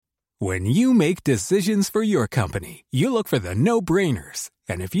When you make decisions for your company, you look for the no-brainers.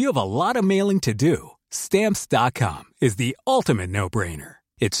 And if you have a lot of mailing to do, Stamps.com is the ultimate no-brainer.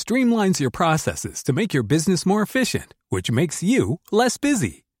 It streamlines your processes to make your business more efficient, which makes you less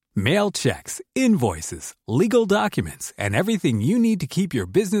busy. Mail checks, invoices, legal documents, and everything you need to keep your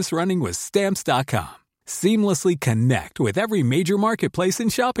business running with Stamps.com. Seamlessly connect with every major marketplace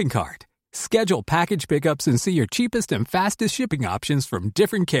and shopping cart. Schedule package pickups and see your cheapest and fastest shipping options from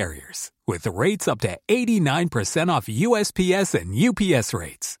different carriers, with rates up to 89% off USPS and UPS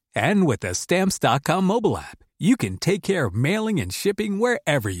rates. And with the Stamps.com mobile app, you can take care of mailing and shipping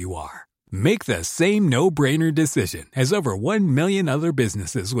wherever you are. Make the same no-brainer decision as over 1 million other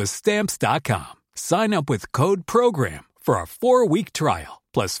businesses with Stamps.com. Sign up with code PROGRAM for a 4-week trial,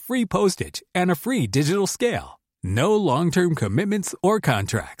 plus free postage and a free digital scale. No long-term commitments or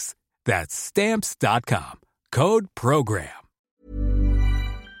contracts. That's Stamps.com. Code PROGRAM.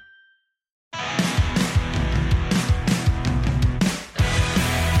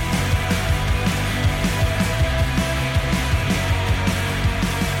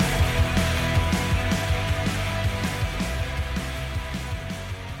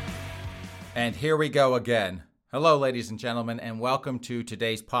 And here we go again. Hello, ladies and gentlemen, and welcome to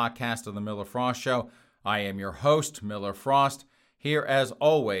today's podcast of The Miller Frost Show. I am your host, Miller Frost, here as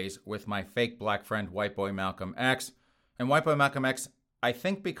always with my fake black friend, White Boy Malcolm X. And White Boy Malcolm X, I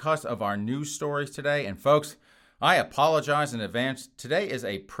think because of our news stories today, and folks, I apologize in advance. Today is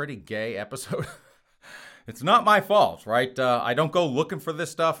a pretty gay episode. It's not my fault, right? I don't go looking for this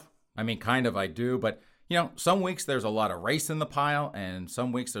stuff. I mean, kind of I do, but you know, some weeks there's a lot of race in the pile, and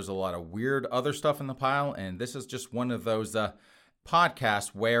some weeks there's a lot of weird other stuff in the pile, and this is just one of those podcasts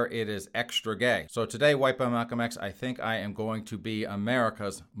where it is extra gay. So today, White Boy Malcolm X, I think I am going to be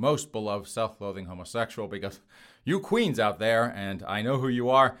America's most beloved self-loathing homosexual, because you queens out there, and I know who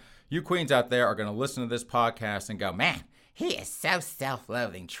you are, you queens out there are going to listen to this podcast and go, man, he is so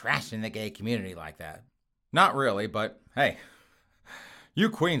self-loathing, trashing the gay community like that. Not really, but hey,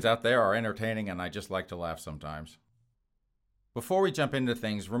 you queens out there are entertaining, and I just like to laugh sometimes. Before we jump into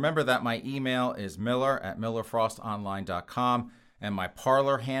things, remember that my email is miller@millerfrostonline.com, and my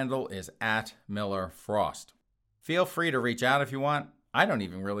Parler handle is @millerfrost. Feel free to reach out if you want. I don't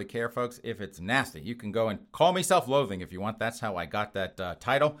even really care, folks, if it's nasty. You can go and call me self-loathing if you want. That's how I got that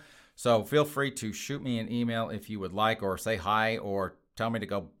title. So feel free to shoot me an email if you would like, or say hi, or tell me to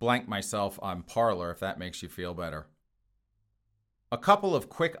go blank myself on Parler if that makes you feel better. A couple of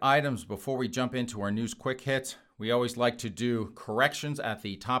quick items before we jump into our news quick hits. We always like to do corrections at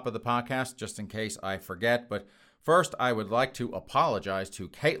the top of the podcast, just in case I forget. But first, I would like to apologize to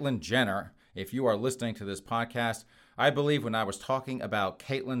Caitlyn Jenner. If you are listening to this podcast, I believe when I was talking about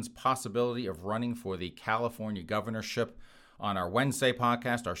Caitlyn's possibility of running for the California governorship on our Wednesday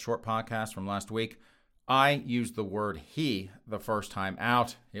podcast, our short podcast from last week, I used the word he the first time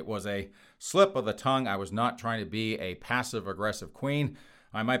out. It was a slip of the tongue. I was not trying to be a passive-aggressive queen.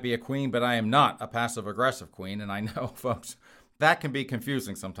 I might be a queen, but I am not a passive-aggressive queen. And I know, folks, that can be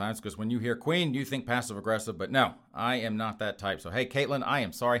confusing sometimes, because when you hear queen, you think passive-aggressive. But no, I am not that type. So, hey, Caitlyn, I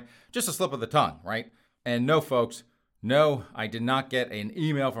am sorry. Just a slip of the tongue, right? And no, folks, no, I did not get an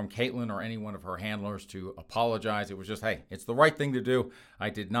email from Caitlyn or any one of her handlers to apologize. It was just, hey, it's the right thing to do.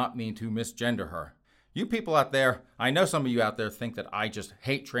 I did not mean to misgender her. You people out there, I know some of you out there think that I just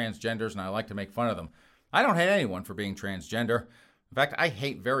hate transgenders and I like to make fun of them. I don't hate anyone for being transgender. In fact, I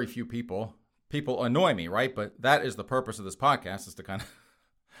hate very few people. People annoy me, right? But that is the purpose of this podcast, is to kind of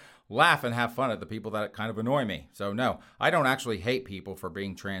laugh and have fun at the people that kind of annoy me. So no, I don't actually hate people for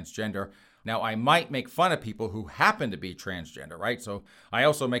being transgender. Now, I might make fun of people who happen to be transgender, right? So I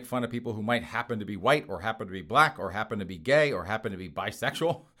also make fun of people who might happen to be white, or happen to be black, or happen to be gay, or happen to be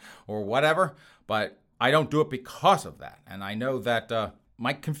bisexual, or whatever. But I don't do it because of that. And I know that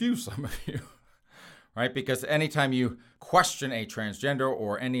might confuse some of you, right? Because anytime you question a transgender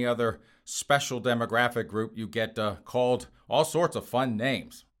or any other special demographic group, you get called all sorts of fun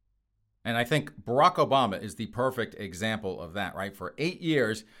names. And I think Barack Obama is the perfect example of that, right? For 8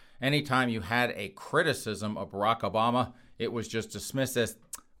 years, anytime you had a criticism of Barack Obama, it was just dismissed as,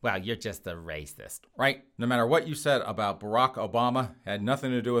 well, you're just a racist, right? No matter what you said about Barack Obama, had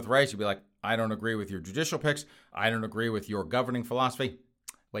nothing to do with race, you'd be like, I don't agree with your judicial picks. I don't agree with your governing philosophy.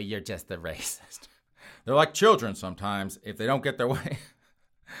 Well, you're just a racist. They're like children sometimes. If they don't get their way,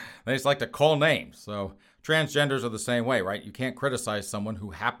 they just like to call names. So transgenders are the same way, right? You can't criticize someone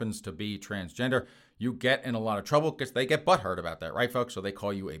who happens to be transgender. You get in a lot of trouble because they get butthurt about that, right, folks? So they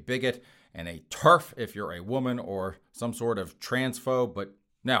call you a bigot and a TERF if you're a woman, or some sort of transphobe. But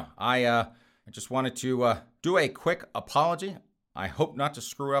no, I just wanted to do a quick apology. I hope not to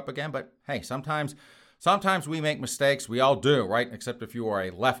screw up again, but hey, sometimes we make mistakes. We all do, right? Except if you are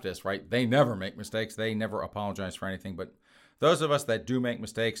a leftist, right? They never make mistakes. They never apologize for anything. But those of us that do make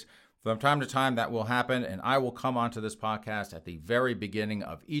mistakes, from time to time, that will happen. And I will come onto this podcast at the very beginning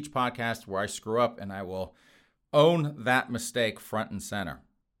of each podcast where I screw up, and I will own that mistake front and center.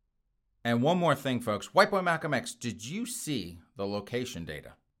 And one more thing, folks. White Boy Malcolm X, did you see the location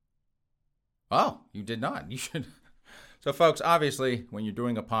data? Oh, you did not. You should. So, folks, obviously, when you're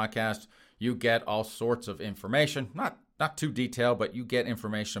doing a podcast, you get all sorts of information. Not too detailed, but you get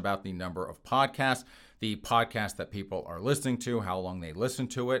information about the number of podcasts, the podcasts that people are listening to, how long they listen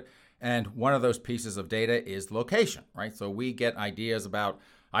to it. And one of those pieces of data is location, right? So we get ideas about,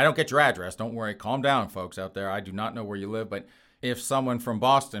 I don't get your address. Don't worry. Calm down, folks out there. I do not know where you live, but if someone from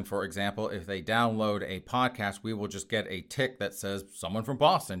Boston, for example, if they download a podcast, we will just get a tick that says someone from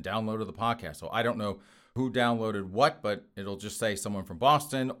Boston downloaded the podcast. So I don't know who downloaded what, but it'll just say someone from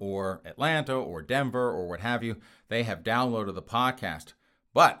Boston or Atlanta or Denver or what have you. They have downloaded the podcast.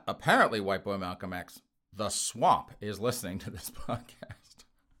 But apparently, White Boy Malcolm X, the Swamp is listening to this podcast.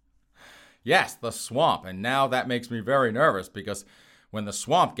 Yes, the Swamp. And now that makes me very nervous because when the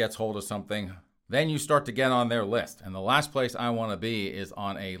Swamp gets hold of something, then you start to get on their list. And the last place I want to be is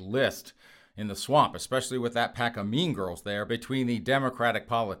on a list in the Swamp, especially with that pack of mean girls there between the Democratic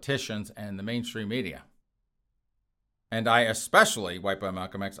politicians and the mainstream media. And I especially, White Boy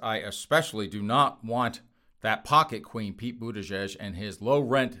Malcolm X, I especially do not want that pocket queen, Pete Buttigieg, and his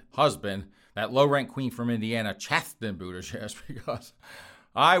low-rent husband, that low-rent queen from Indiana, Chasten Buttigieg, because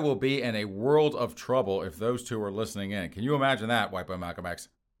I will be in a world of trouble if those two are listening in. Can you imagine that, White Boy Malcolm X?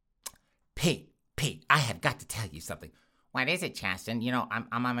 Pete, I have got to tell you something. What is it, Chasten? You know,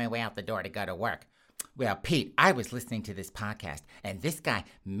 I'm on my way out the door to go to work. Well, Pete, I was listening to this podcast, and this guy,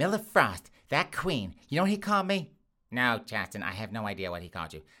 Miller Frost, that queen, you know what he called me? No, Chasten, I have no idea what he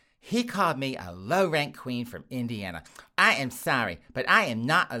called you. He called me a low-rent queen from Indiana. I am sorry, but I am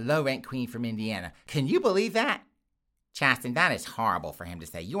not a low-rent queen from Indiana. Can you believe that? Chasten, that is horrible for him to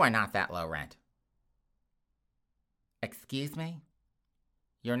say. You are not that low rent. Excuse me?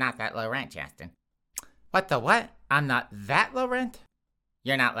 You're not that low rent, Chasten. What the what? I'm not that low rent?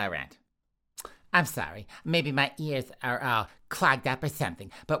 You're not low rent. I'm sorry. Maybe my ears are all clogged up or something.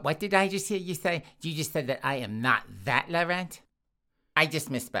 But what did I just hear you say? You just said that I am not that low rent? I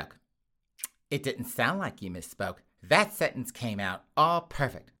just misspoke. It didn't sound like you misspoke. That sentence came out all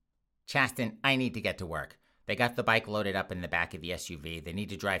perfect. Chasten, I need to get to work. They got the bike loaded up in the back of the SUV. They need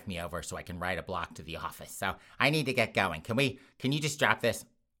to drive me over so I can ride a block to the office. So I need to get going. Can you just drop this?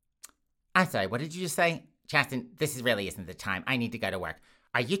 I'm sorry, what did you just say? Chasten, this really isn't the time. I need to go to work.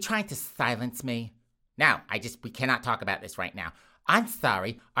 Are you trying to silence me? No, we cannot talk about this right now. I'm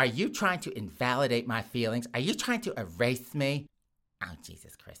sorry. Are you trying to invalidate my feelings? Are you trying to erase me? Oh,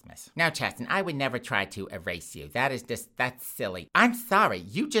 Jesus Christmas. Now, Chasten, I would never try to erase you. That's silly. I'm sorry.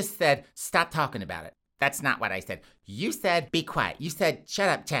 You just said, stop talking about it. That's not what I said. You said, be quiet. You said, shut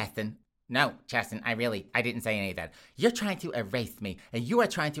up, Chasten. No, Chasten, I didn't say any of that. You're trying to erase me, and you are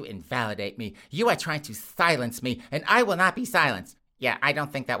trying to invalidate me. You are trying to silence me, and I will not be silenced. Yeah, I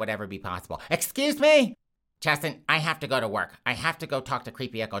don't think that would ever be possible. Excuse me? Chasten, I have to go to work. I have to go talk to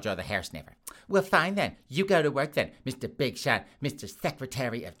Creepy Uncle Joe the hair sniffer. Well, fine then. You go to work then, Mr. Big Shot, Mr.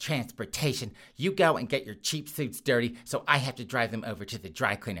 Secretary of Transportation. You go and get your cheap suits dirty, so I have to drive them over to the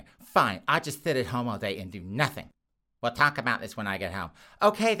dry cleaner. Fine, I'll just sit at home all day and do nothing. We'll talk about this when I get home.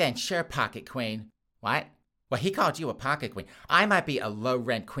 Okay then, sure, Pocket Queen. What? Well, he called you a Pocket Queen. I might be a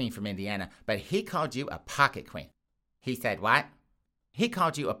low-rent queen from Indiana, but he called you a Pocket Queen. He said what? He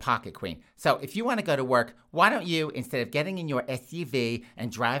called you a Pocket Queen. So if you want to go to work, why don't you, instead of getting in your SUV and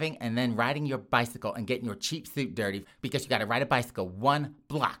driving and then riding your bicycle and getting your cheap suit dirty, because you got to ride a bicycle 1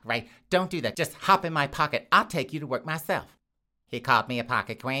 block, right? Don't do that. Just hop in my pocket. I'll take you to work myself. He called me a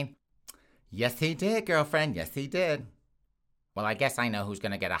Pocket Queen? Yes, he did, girlfriend. Yes, he did. Well, I guess I know who's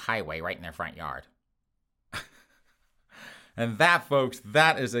going to get a highway right in their front yard. And that, folks,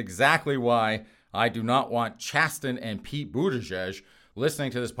 that is exactly why I do not want Chasten and Pete Buttigieg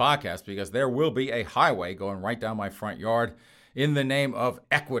listening to this podcast, because there will be a highway going right down my front yard in the name of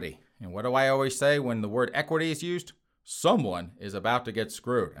equity. And what do I always say when the word equity is used? Someone is about to get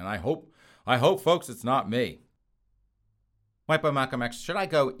screwed. And I hope, folks, it's not me. White Boy Malcolm X, should I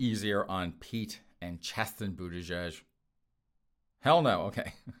go easier on Pete and Chasten Buttigieg? Hell no.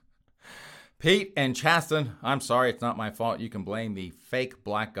 Okay. Pete and Chasten, I'm sorry, it's not my fault. You can blame the fake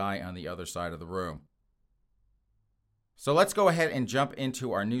black guy on the other side of the room. So let's go ahead and jump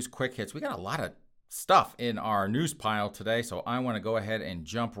into our news quick hits. We got a lot of stuff in our news pile today, so I want to go ahead and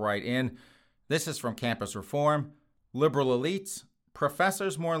jump right in. This is from Campus Reform. Liberal elites,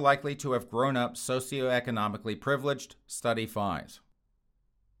 professors more likely to have grown up socioeconomically privileged, study finds.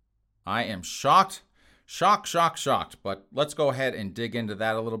 I am shocked, but let's go ahead and dig into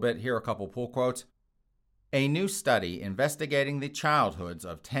that a little bit. Here are a couple pull quotes. A new study investigating the childhoods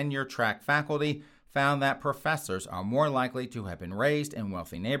of tenure-track faculty found that professors are more likely to have been raised in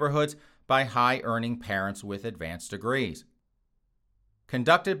wealthy neighborhoods by high-earning parents with advanced degrees.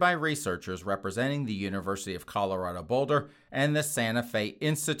 Conducted by researchers representing the University of Colorado Boulder and the Santa Fe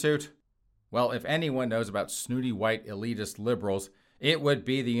Institute. Well, if anyone knows about snooty white elitist liberals, it would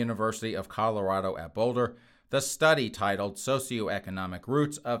be the University of Colorado at Boulder. The study, titled Socioeconomic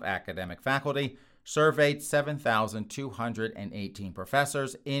Roots of Academic Faculty, surveyed 7,218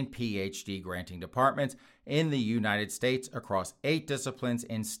 professors in PhD granting departments in the United States across 8 disciplines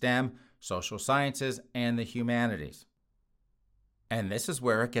in STEM, social sciences, and the humanities. And this is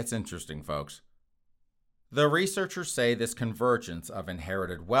where it gets interesting, folks. The researchers say this convergence of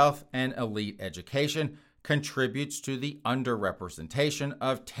inherited wealth and elite education contributes to the underrepresentation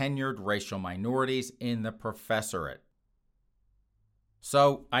of tenured racial minorities in the professorate.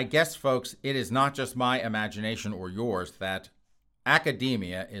 So I guess, folks, it is not just my imagination or yours that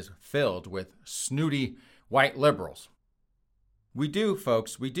academia is filled with snooty white liberals. We do,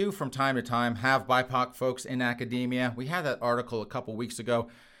 folks, from time to time have BIPOC folks in academia. We had that article a couple weeks ago,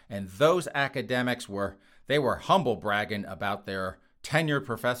 and those academics were humble bragging about their tenured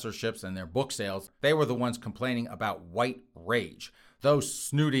professorships and their book sales. They were the ones complaining about white rage. Those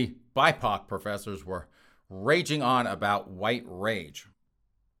snooty BIPOC professors were raging on about white rage.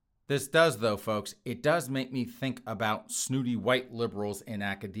 This does, though, folks, it does make me think about snooty white liberals in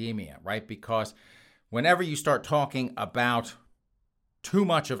academia, right? Because whenever you start talking about too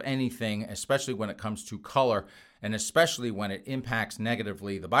much of anything, especially when it comes to color, and especially when it impacts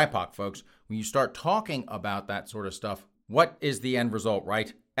negatively the BIPOC folks, when you start talking about that sort of stuff, what is the end result,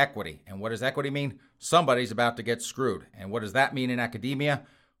 right? Equity. And what does equity mean? Somebody's about to get screwed. And what does that mean in academia?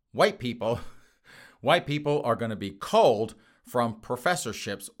 White people are going to be culled from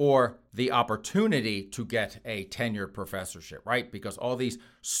professorships or the opportunity to get a tenured professorship, right? Because all these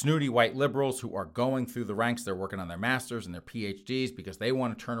snooty white liberals who are going through the ranks, they're working on their masters and their PhDs because they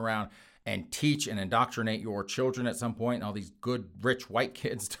want to turn around and teach and indoctrinate your children at some point, and all these good, rich white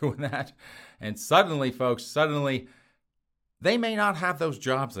kids doing that. And suddenly, folks, they may not have those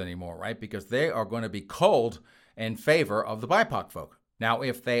jobs anymore, right? Because they are going to be culled in favor of the BIPOC folk. Now,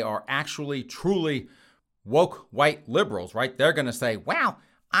 if they are actually truly woke white liberals, right, they're going to say, well,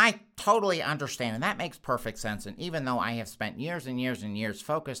 I totally understand, and that makes perfect sense. And even though I have spent years and years and years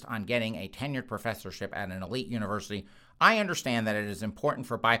focused on getting a tenured professorship at an elite university, I understand that it is important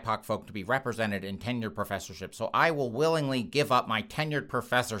for BIPOC folk to be represented in tenured professorship, so I will willingly give up my tenured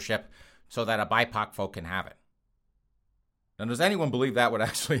professorship so that a BIPOC folk can have it. Now, does anyone believe that would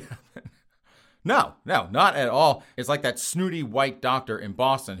actually happen? No, not at all. It's like that snooty white doctor in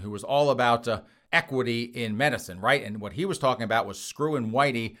Boston who was all about equity in medicine, right? And what he was talking about was screwing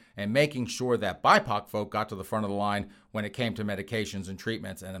whitey and making sure that BIPOC folk got to the front of the line when it came to medications and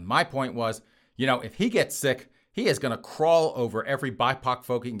treatments. And my point was, if he gets sick, he is going to crawl over every BIPOC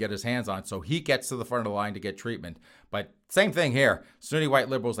folk he can get his hands on so he gets to the front of the line to get treatment. But same thing here. Snooty white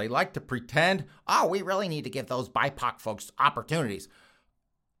liberals, they like to pretend, we really need to give those BIPOC folks opportunities.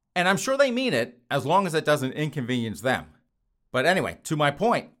 And I'm sure they mean it as long as it doesn't inconvenience them. But anyway, to my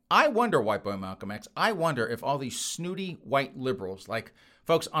point, I wonder, White Boy Malcolm X, I wonder if all these snooty white liberals, like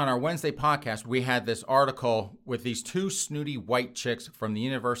folks on our Wednesday podcast, we had this article with these 2 snooty white chicks from the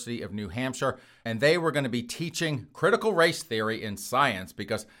University of New Hampshire, and they were going to be teaching critical race theory in science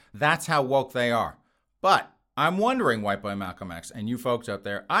because that's how woke they are. But I'm wondering, White Boy Malcolm X, and you folks out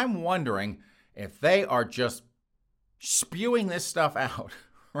there, I'm wondering if they are just spewing this stuff out,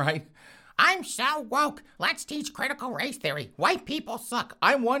 right? I'm so woke. Let's teach critical race theory. White people suck.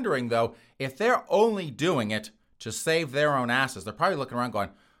 I'm wondering, though, if they're only doing it to save their own asses. They're probably looking around going,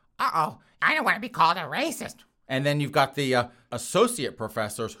 I don't want to be called a racist. And then you've got the associate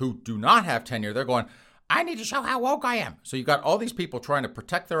professors who do not have tenure. They're going, I need to show how woke I am. So you've got all these people trying to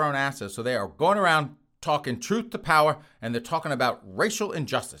protect their own asses. So they are going around talking truth to power, and they're talking about racial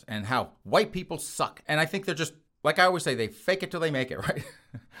injustice and how white people suck. And I think they're just, like I always say, they fake it till they make it, right?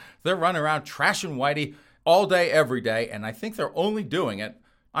 They're running around trashing whitey all day, every day, and I think they're only doing it.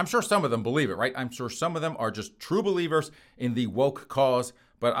 I'm sure some of them believe it, right? I'm sure some of them are just true believers in the woke cause,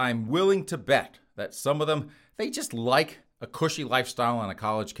 but I'm willing to bet that some of them, they just like a cushy lifestyle on a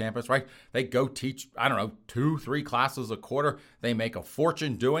college campus, right? They go teach, 2-3 classes a quarter. They make a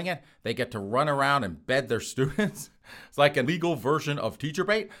fortune doing it. They get to run around and bed their students. It's like a legal version of teacher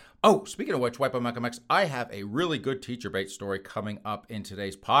bait. Oh, speaking of which, Wipe Out Malcolm X, I have a really good teacher bait story coming up in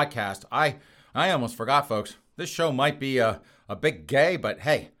today's podcast. I almost forgot, folks. This show might be a bit gay, but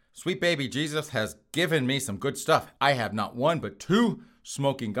hey, sweet baby Jesus has given me some good stuff. I have not one, but two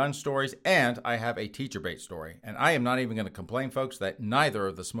smoking gun stories, and I have a teacher bait story. And I am not even going to complain, folks, that neither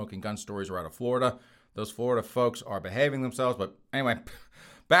of the smoking gun stories are out of Florida. Those Florida folks are behaving themselves. But anyway,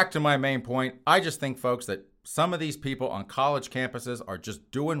 back to my main point. I just think, folks, that some of these people on college campuses are just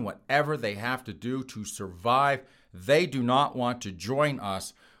doing whatever they have to do to survive. They do not want to join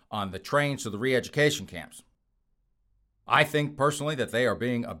us on the trains to the re-education camps. I think personally that they are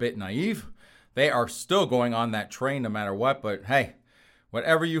being a bit naive. They are still going on that train no matter what, but hey,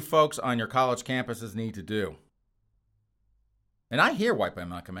 whatever you folks on your college campuses need to do. And I hear Wipe Out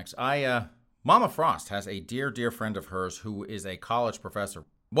Malcolm X. Mama Frost has a dear, dear friend of hers who is a college professor.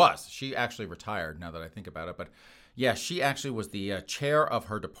 She actually retired now that I think about it. But yeah, she actually was the chair of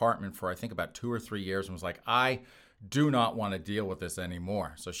her department for I think about 2 or 3 years and was like, I do not want to deal with this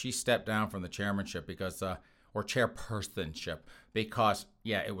anymore. So she stepped down from the chairmanship or chairpersonship because,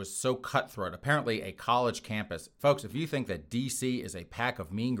 yeah, it was so cutthroat. Apparently a college campus. Folks, if you think that DC is a pack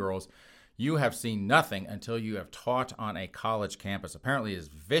of mean girls, you have seen nothing until you have taught on a college campus. Apparently it is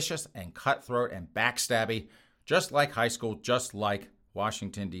vicious and cutthroat and backstabby, just like high school, just like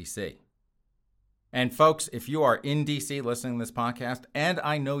Washington, D.C. And folks, if you are in D.C. listening to this podcast, and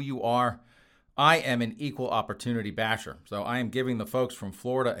I know you are, I am an equal opportunity basher. So I am giving the folks from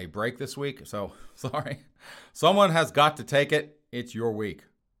Florida a break this week. So sorry. Someone has got to take it. It's your week.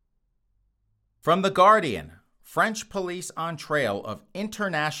 From The Guardian, French police on trail of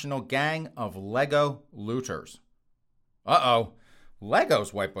international gang of Lego looters. Uh-oh.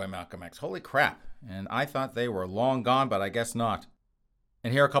 Legos wiped by Malcolm X. Holy crap. And I thought they were long gone, but I guess not.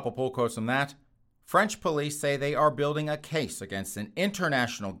 And here are a couple pull quotes from that. French police say they are building a case against an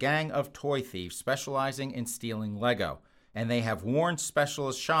international gang of toy thieves specializing in stealing Lego, and they have warned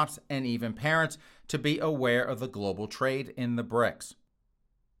specialist shops and even parents to be aware of the global trade in the bricks.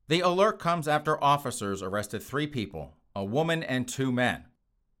 The alert comes after officers arrested 3 people, a woman and 2 men.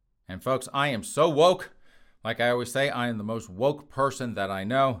 And folks, I am so woke. Like I always say, I am the most woke person that I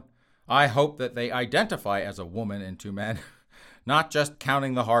know. I hope that they identify as a woman and 2 men, not just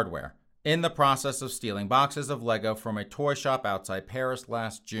counting the hardware, in the process of stealing boxes of Lego from a toy shop outside Paris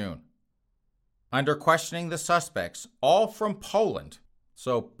last June. Under questioning the suspects, all from Poland,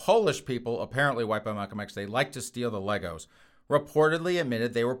 so Polish people apparently Wipe Out Malcolm X, they like to steal the Legos, reportedly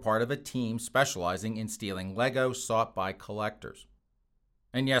admitted they were part of a team specializing in stealing Legos sought by collectors.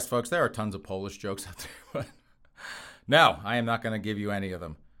 And yes, folks, there are tons of Polish jokes out there, but no, I am not going to give you any of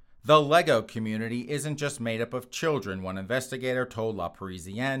them. The Lego community isn't just made up of children, one investigator told La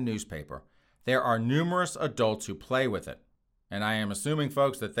Parisienne newspaper. There are numerous adults who play with it. And I am assuming,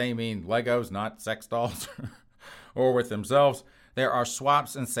 folks, that they mean Legos, not sex dolls, or with themselves. There are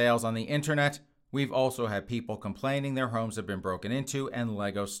swaps and sales on the internet. We've also had people complaining their homes have been broken into and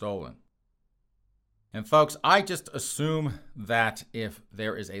Lego stolen. And folks, I just assume that if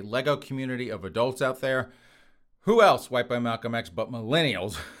there is a Lego community of adults out there, who else, Wipe by Malcolm X, but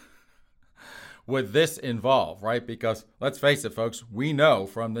millennials, would this involve, right? Because let's face it, folks, we know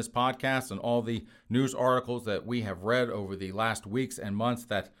from this podcast and all the news articles that we have read over the last weeks and months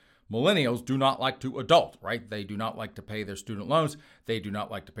that millennials do not like to adult, right? They do not like to pay their student loans. They do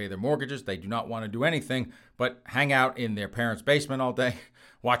not like to pay their mortgages. They do not want to do anything but hang out in their parents' basement all day,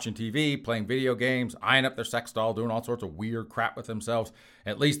 watching TV, playing video games, eyeing up their sex doll, doing all sorts of weird crap with themselves.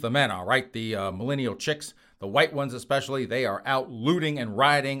 At least the men are, right? The millennial chicks, the white ones especially, they are out looting and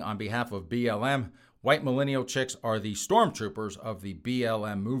rioting on behalf of BLM. White millennial chicks are the stormtroopers of the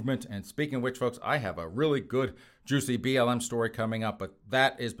BLM movement. And speaking of which, folks, I have a really good, juicy BLM story coming up, but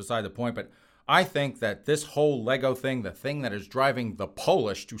that is beside the point. But I think that this whole Lego thing, the thing that is driving the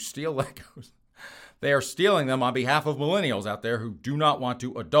Polish to steal Legos, they are stealing them on behalf of millennials out there who do not want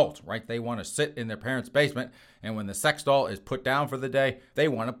to adult, right? They want to sit in their parents' basement, and when the sex doll is put down for the day, they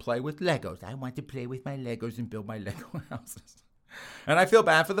want to play with Legos. I want to play with my Legos and build my Lego houses. And I feel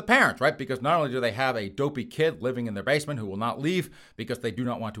bad for the parents, right? Because not only do they have a dopey kid living in their basement who will not leave because they do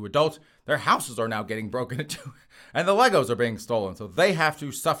not want to adult, their houses are now getting broken into, and the Legos are being stolen. So they have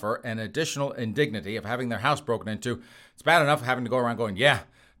to suffer an additional indignity of having their house broken into. It's bad enough having to go around going, yeah,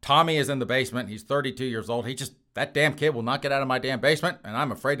 Tommy is in the basement. He's 32 years old. That damn kid will not get out of my damn basement, and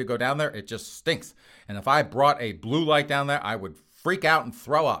I'm afraid to go down there. It just stinks. And if I brought a blue light down there, I would freak out and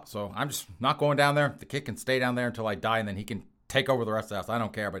throw up. So I'm just not going down there. The kid can stay down there until I die, and then he can take over the rest of the house. I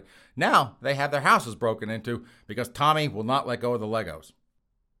don't care. But now they have their houses broken into because Tommy will not let go of the Legos.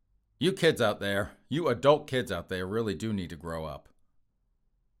 You kids out there, you adult kids out there really do need to grow up.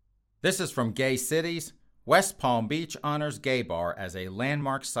 This is from Gay Cities. West Palm Beach honors Gay Bar as a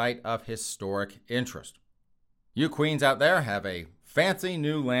landmark site of historic interest. You queens out there have a fancy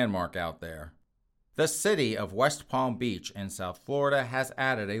new landmark out there. The city of West Palm Beach in South Florida has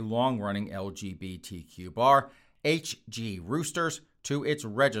added a long-running LGBTQ bar, HG Roosters, to its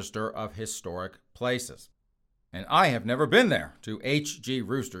register of historic places. And I have never been there to HG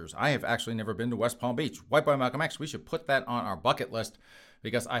Roosters. I have actually never been to West Palm Beach. White Boy Malcolm X, we should put that on our bucket list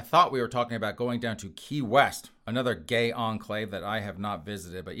because I thought we were talking about going down to Key West, another gay enclave that I have not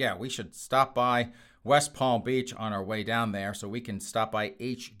visited. But yeah, we should stop by West Palm Beach on our way down there so we can stop by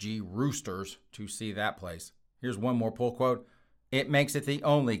HG Roosters to see that place. Here's one more pull quote. It makes it the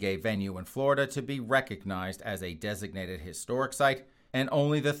only gay venue in Florida to be recognized as a designated historic site and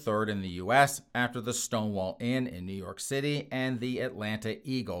only the third in the U.S. after the Stonewall Inn in New York City and the Atlanta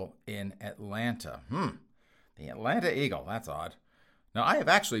Eagle in Atlanta. The Atlanta Eagle, that's odd. Now, I have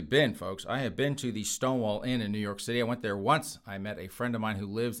actually been, folks. I have been to the Stonewall Inn in New York City. I went there once. I met a friend of mine who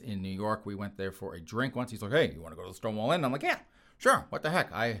lives in New York. We went there for a drink once. He's like, hey, you want to go to the Stonewall Inn? I'm like, yeah, sure. What the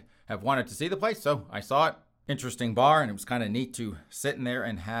heck? I have wanted to see the place, so I saw it. Interesting bar, and it was kind of neat to sit in there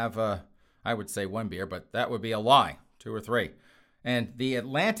and have, I would say one beer, but that would be a lie, 2 or 3. And the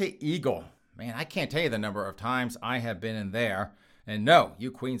Atlanta Eagle, man, I can't tell you the number of times I have been in there. And no,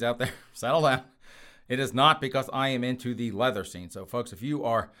 you queens out there, settle down. It is not because I am into the leather scene. So, folks, if you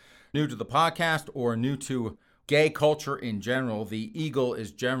are new to the podcast or new to gay culture in general, the Eagle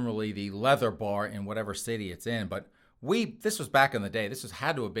is generally the leather bar in whatever city it's in. But this was back in the day. This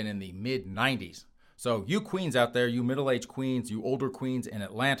had to have been in the mid-90s. So you queens out there, you middle-aged queens, you older queens in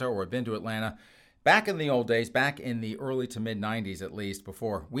Atlanta or have been to Atlanta, back in the old days, back in the early to mid-90s at least,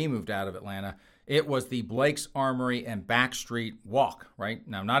 before we moved out of Atlanta, it was the Blake's Armory and Backstreet Walk, right?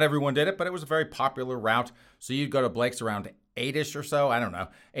 Now, not everyone did it, but it was a very popular route. So you'd go to Blake's around 8-ish or so, I don't know,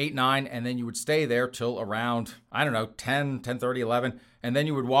 8, 9, and then you would stay there till around, 10, 10:30, 11, and then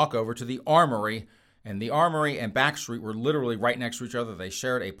you would walk over to the Armory. And the Armory and Backstreet were literally right next to each other. They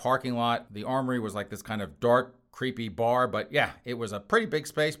shared a parking lot. The Armory was like this kind of dark, creepy bar, but yeah, it was a pretty big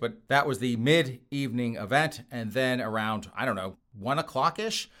space, but that was the mid-evening event. And then around, 1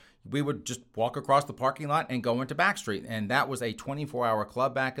 o'clock-ish, we would just walk across the parking lot and go into Backstreet. And that was a 24-hour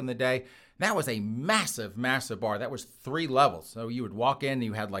club back in the day. That was a massive, massive bar. That was 3 levels. So you would walk in,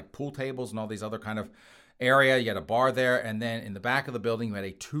 you had like pool tables and all these other kind of area. You had a bar there, and then in the back of the building, you had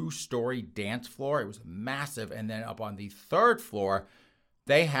a 2-story dance floor. It was massive. And then up on the 3rd floor,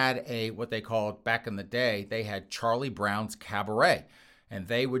 they had what they called back in the day, they had Charlie Brown's Cabaret, and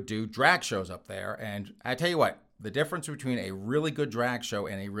they would do drag shows up there. And I tell you what, the difference between a really good drag show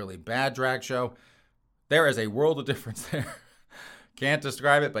and a really bad drag show, there is a world of difference there. Can't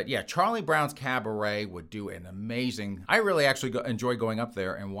describe it, but yeah, Charlie Brown's Cabaret would do an amazing, I really actually enjoy going up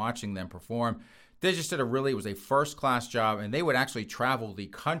there and watching them perform. They just it was a first-class job, and they would actually travel the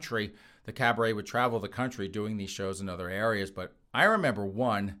country. The Cabaret would travel the country doing these shows in other areas. But I remember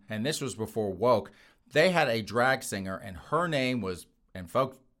one, and this was before woke, they had a drag singer, and her name was, and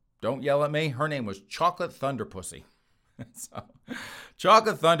folks, don't yell at me, her name was Chocolate Thunder Pussy. So,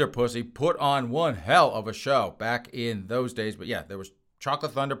 Chocolate Thunder Pussy put on one hell of a show back in those days. But yeah, there was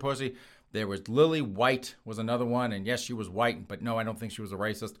Chocolate Thunder Pussy. There was Lily White was another one, and yes, she was white, but no, I don't think she was a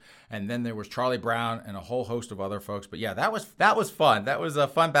racist. And then there was Charlie Brown and a whole host of other folks. But yeah, that was fun. That was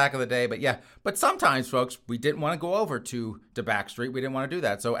fun back in the day. But yeah, but sometimes, folks, we didn't want to go over to Backstreet. We didn't want to do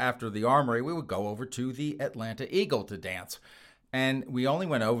that. So after the Armory, we would go over to the Atlanta Eagle to dance. And we only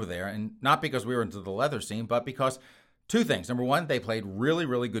went over there, and not because we were into the leather scene, but because 2 things. Number 1, they played really,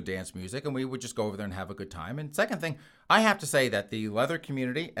 really good dance music, and we would just go over there and have a good time. And second thing, I have to say that the leather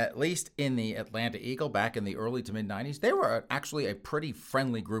community, at least in the Atlanta Eagle back in the early to mid-90s, they were actually a pretty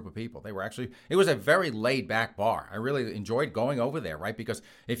friendly group of people. It was a very laid-back bar. I really enjoyed going over there, right? Because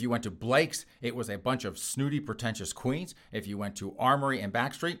if you went to Blake's, it was a bunch of snooty, pretentious queens. If you went to Armory and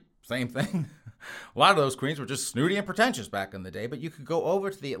Backstreet, same thing. A lot of those queens were just snooty and pretentious back in the day, but you could go over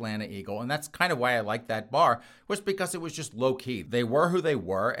to the Atlanta Eagle, and that's kind of why I liked that bar, was because it was just low-key. They were who they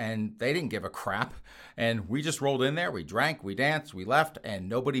were, and they didn't give a crap, and we just rolled in there, we drank, we danced, we left, and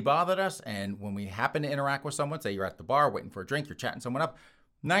nobody bothered us, and when we happened to interact with someone, say you're at the bar waiting for a drink, you're chatting someone up,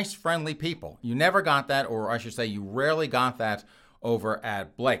 nice, friendly people. You never got that, or I should say you rarely got that over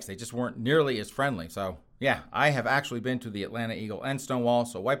at Blake's. They just weren't nearly as friendly, so yeah, I have actually been to the Atlanta Eagle and Stonewall,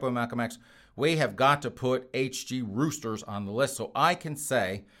 so White Boy Malcolm X, we have got to put HG Roosters on the list, so I can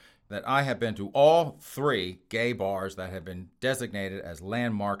say that I have been to all 3 gay bars that have been designated as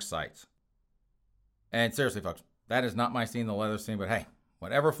landmark sites. And seriously, folks, that is not my scene, the leather scene, but hey,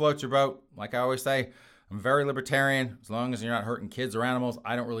 whatever floats your boat. Like I always say, I'm very libertarian. As long as you're not hurting kids or animals,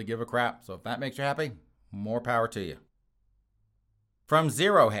 I don't really give a crap. So if that makes you happy, more power to you. From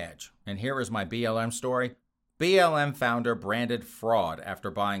Zero Hedge, and here is my BLM story. BLM founder branded fraud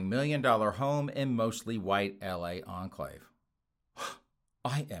after buying $1 million home in mostly white LA enclave.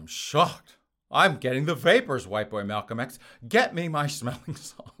 I am shocked. I'm getting the vapors, white boy Malcolm X. Get me my smelling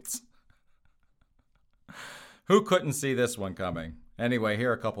salts. Who couldn't see this one coming? Anyway,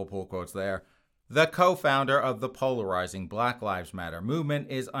 here are a couple pull quotes there. The co-founder of the polarizing Black Lives Matter movement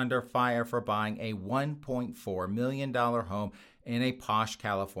is under fire for buying a $1.4 million home in a posh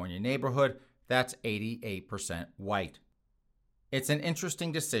California neighborhood that's 88% white. It's an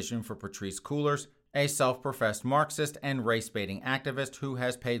interesting decision for Patrisse Cullors, a self-professed Marxist and race-baiting activist who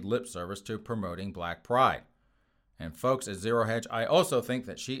has paid lip service to promoting black pride. And folks, at Zero Hedge, I also think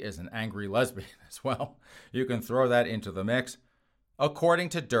that she is an angry lesbian as well. You can throw that into the mix. According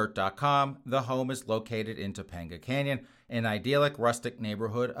to Dirt.com, the home is located in Topanga Canyon, an idyllic rustic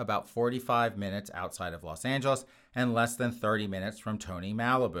neighborhood about 45 minutes outside of Los Angeles and less than 30 minutes from Tony,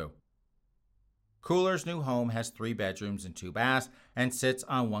 Malibu. Cullors' new home has 3 bedrooms and 2 baths and sits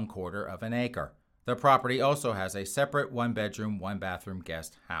on 1/4 of an acre. The property also has a separate 1-bedroom, 1-bathroom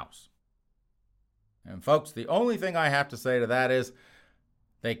guest house. And folks, the only thing I have to say to that is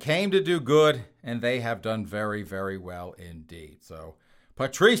they came to do good, and they have done very, very well indeed. So,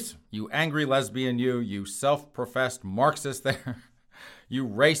 Patrisse, you angry lesbian, you self-professed Marxist there, you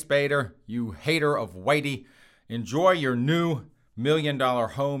race baiter, you hater of whitey, enjoy your new $1 million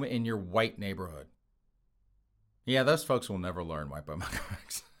home in your white neighborhood. Yeah, those folks will never learn, white boy Malcolm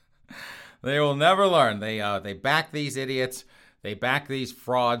X. They will never learn. They back these idiots. They back these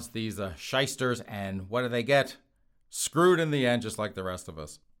frauds, these shysters, and what do they get? Screwed in the end, just like the rest of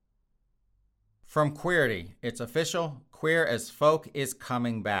us. From Queerty, it's official. Queer as Folk is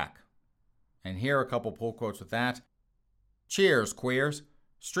coming back. And here are a couple pull quotes with that. Cheers, queers.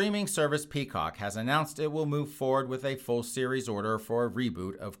 Streaming service Peacock has announced it will move forward with a full series order for a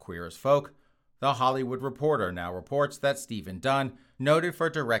reboot of Queer as Folk. The Hollywood Reporter now reports that Stephen Dunn, noted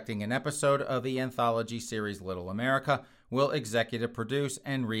for directing an episode of the anthology series Little America, will executive produce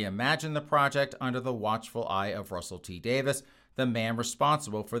and reimagine the project under the watchful eye of Russell T. Davies, the man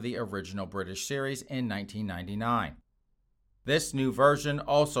responsible for the original British series in 1999. This new version,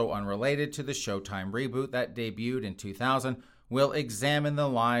 also unrelated to the Showtime reboot that debuted in 2000, will examine the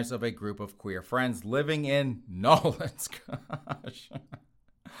lives of a group of queer friends living in Nolans. Gosh.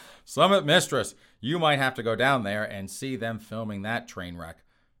 Summit Mistress, you might have to go down there and see them filming that train wreck.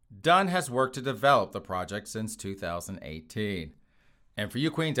 Dunn has worked to develop the project since 2018. And for you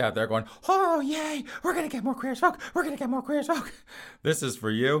queens out there going, oh, yay, we're going to get more Queer as Folk, we're going to get more Queer as Folk, this is for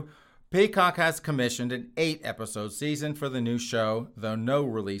you. Peacock has commissioned an 8-episode season for the new show, though no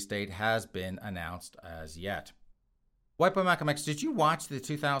release date has been announced as yet. White Boy Malcolm X, did you watch the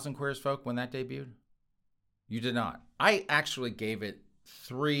 2000 Queer as Folk when that debuted? You did not. I actually gave it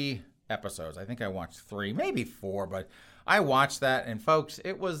 3 episodes. I think I watched 3, maybe 4, but I watched that, and folks,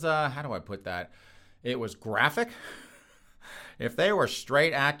 it was, how do I put that? It was graphic. If they were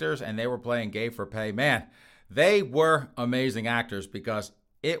straight actors and they were playing gay for pay, man, they were amazing actors because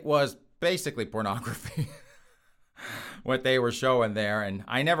it was basically pornography, what they were showing there. And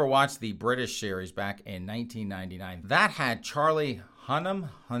I never watched the British series back in 1999. That had Charlie Hunnam,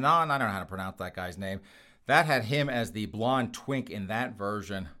 I don't know how to pronounce that guy's name. That had him as the blonde twink in that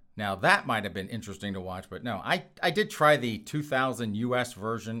version. Now, that might have been interesting to watch, but no, I did try the 2000 US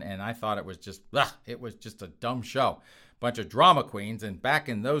version, and I thought it was just a dumb show. Bunch of drama queens, and back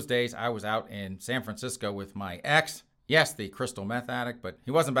in those days, I was out in San Francisco with my ex. Yes, the crystal meth addict, but he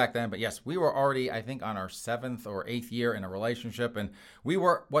wasn't back then. But yes, we were already, I think, on our 7th or 8th year in a relationship, and we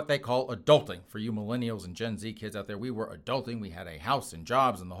were what they call adulting. For you millennials and Gen Z kids out there, we were adulting. We had a house and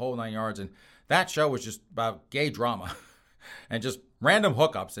jobs and the whole 9 yards, and that show was just about gay drama and just random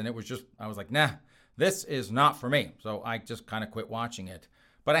hookups, and it was just, I was like, nah, this is not for me. So I just kind of quit watching it.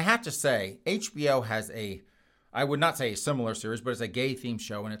 But I have to say, HBO has I would not say a similar series, but it's a gay-themed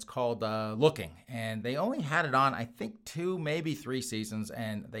show, and it's called Looking. And they only had it on, I think, 2, maybe 3 seasons,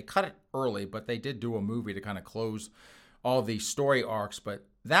 and they cut it early, but they did do a movie to kind of close all the story arcs. But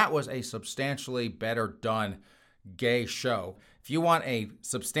that was a substantially better done gay show. If you want a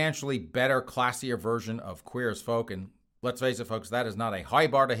substantially better, classier version of Queer as Folk, and let's face it, folks, that is not a high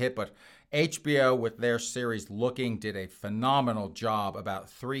bar to hit, but HBO, with their series Looking, did a phenomenal job about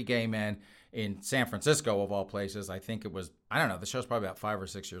 3 gay men in San Francisco, of all places. I think it was, I don't know, the show's probably about 5 or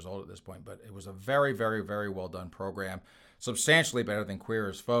 6 years old at this point, but it was a very, very, very well done program. Substantially better than Queer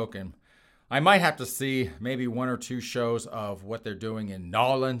as Folk. And I might have to see maybe 1 or 2 shows of what they're doing in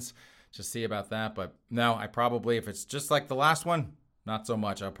Nolans to see about that. But no, I probably, if it's just like the last one, not so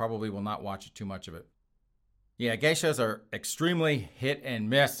much. I probably will not watch too much of it. Yeah, gay shows are extremely hit and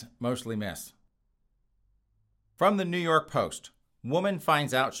miss, mostly miss. From the New York Post, woman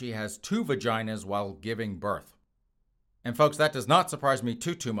finds out she has 2 vaginas while giving birth. And folks, that does not surprise me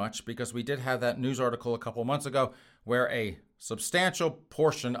too much, because we did have that news article a couple months ago where a substantial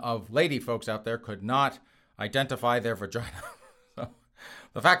portion of lady folks out there could not identify their vagina. So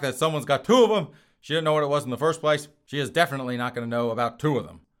the fact that someone's got 2 of them, she didn't know what it was in the first place, she is definitely not going to know about 2 of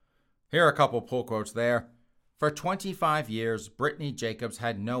them. Here are a couple pull quotes there. For 25 years, Brittany Jacobs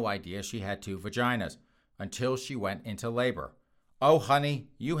had no idea she had 2 vaginas until she went into labor. Oh, honey,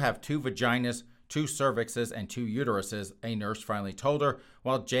 you have 2 vaginas, 2 cervixes, and 2 uteruses, a nurse finally told her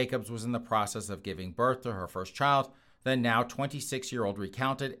while Jacobs was in the process of giving birth to her first child, the now 26-year-old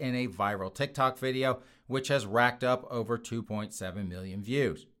recounted in a viral TikTok video, which has racked up over 2.7 million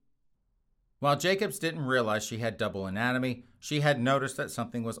views. While Jacobs didn't realize she had double anatomy, she had noticed that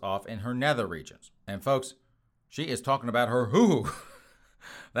something was off in her nether regions. And folks, she is talking about her hoo-hoo.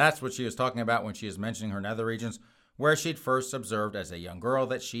 That's what she was talking about when she is mentioning her nether regions, where she'd first observed as a young girl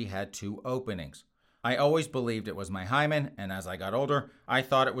that she had 2 openings. I always believed it was my hymen, and as I got older, I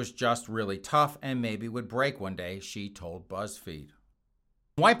thought it was just really tough and maybe would break one day, she told BuzzFeed.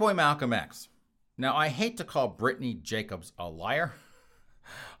 White boy Malcolm X. Now, I hate to call Brittany Jacobs a liar.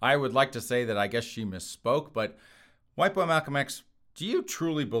 I would like to say that I guess she misspoke, but White boy Malcolm X, do you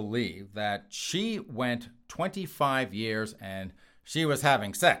truly believe that she went 25 years and she was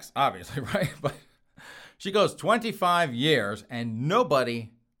having sex, obviously, right? But she goes 25 years and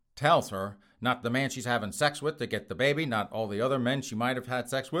nobody tells her, not the man she's having sex with to get the baby, not all the other men she might have had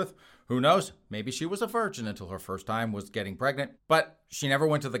sex with. Who knows? Maybe she was a virgin until her first time was getting pregnant, but she never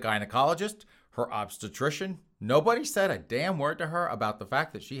went to the gynecologist, her obstetrician. Nobody said a damn word to her about the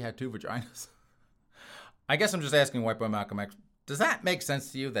fact that she had 2 vaginas. I guess I'm just asking White boy Malcolm X, does that make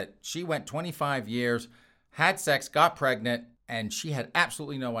sense to you that she went 25 years, had sex, got pregnant, and she had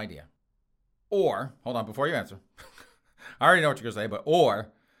absolutely no idea? Or, hold on, before you answer, I already know what you're going to say, but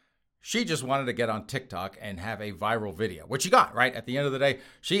or she just wanted to get on TikTok and have a viral video, which she got, right? At the end of the day,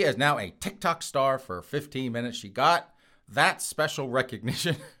 she is now a TikTok star for 15 minutes. She got that special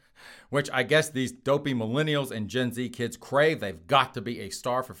recognition, which I guess these dopey millennials and Gen Z kids crave. They've got to be a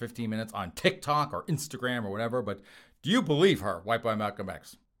star for 15 minutes on TikTok or Instagram or whatever. But do you believe her, White boy Malcolm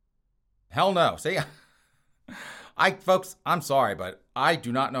X? Hell no. See, folks, I'm sorry, but I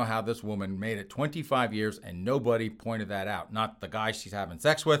do not know how this woman made it 25 years and nobody pointed that out. Not the guy she's having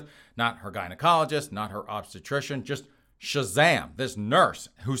sex with, not her gynecologist, not her obstetrician, just Shazam, this nurse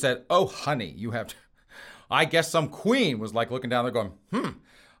who said, oh, honey, you have to. I guess some queen was like looking down there going,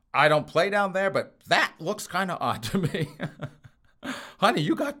 I don't play down there, but that looks kind of odd to me. Honey,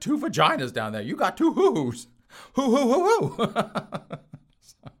 you got 2 vaginas down there. You got 2 hoo-hoos. Hoo-hoo-hoo-hoo.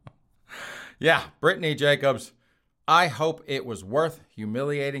 Yeah, Brittany Jacobs, I hope it was worth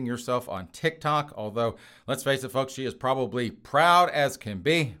humiliating yourself on TikTok. Although, let's face it, folks, she is probably proud as can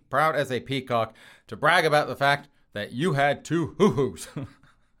be, proud as a peacock, to brag about the fact that you had 2 hoo-hoos.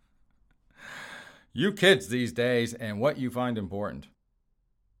 You kids these days and what you find important.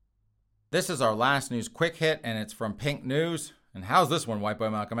 This is our last news quick hit, and it's from Pink News. And how's this one, White boy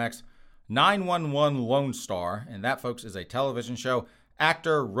Malcolm X? 911 Lone Star, and that, folks, is a television show.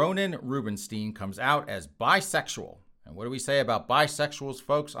 Actor Ronan Rubenstein comes out as bisexual. And what do we say about bisexuals,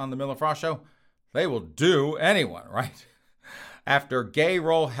 folks, on the Miller Frost Show? They will do anyone, right? After gay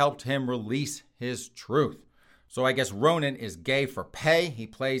role helped him release his truth. So I guess Ronan is gay for pay. He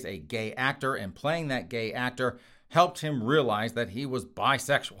plays a gay actor, and playing that gay actor helped him realize that he was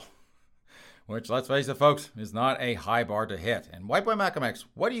bisexual. Which, let's face it, folks, is not a high bar to hit. And White boy Malcolm X,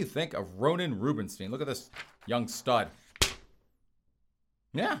 what do you think of Ronan Rubenstein? Look at this young stud.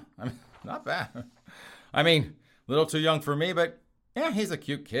 Yeah, I mean, not bad. I mean, a little too young for me, but yeah, he's a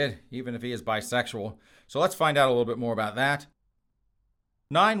cute kid, even if he is bisexual. So let's find out a little bit more about that.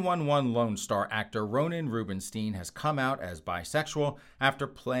 911 Lone Star actor Ronan Rubenstein has come out as bisexual after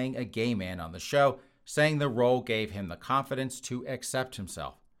playing a gay man on the show, saying the role gave him the confidence to accept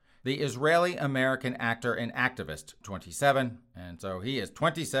himself. The Israeli-American actor and activist, 27, and so he is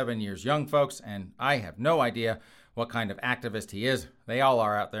 27 years young, folks, and I have no idea what kind of activist he is. They all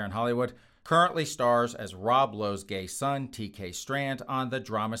are out there in Hollywood. Currently stars as Rob Lowe's gay son, TK Strand, on the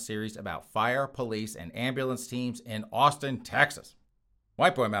drama series about fire, police, and ambulance teams in Austin, Texas.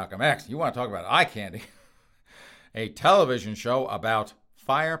 White boy Malcolm X, you want to talk about eye candy? A television show about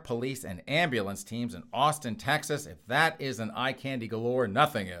fire, police, and ambulance teams in Austin, Texas. If that isn't eye candy galore,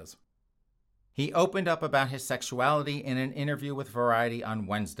 nothing is. He opened up about his sexuality in an interview with Variety on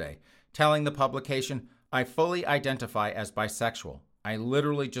Wednesday, telling the publication, "I fully identify as bisexual. I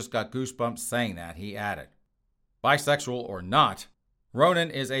literally just got goosebumps saying that," he added. Bisexual or not,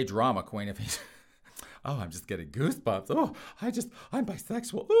 Ronan is a drama queen if he's... Oh, I'm just getting goosebumps. Oh, I'm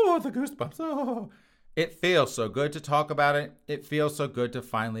bisexual. Oh, the goosebumps. Oh. It feels so good to talk about it. It feels so good to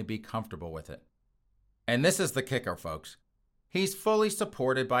finally be comfortable with it. And this is the kicker, folks. He's fully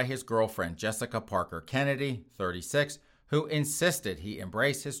supported by his girlfriend, Jessica Parker Kennedy, 36, who insisted he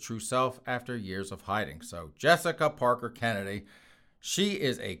embrace his true self after years of hiding. So Jessica Parker Kennedy, she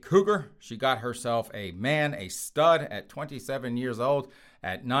is a cougar. She got herself a man, a stud at 27 years old,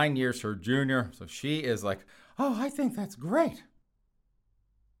 at 9 years her junior. So she is like, oh, I think that's great.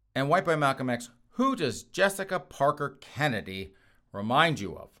 And White Boy Malcolm X, who does Jessica Parker Kennedy remind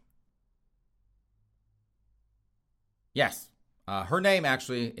you of? Yes, her name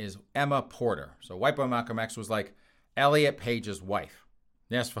actually is Emma Porter. So White Boy Malcolm X was like Elliot Page's wife.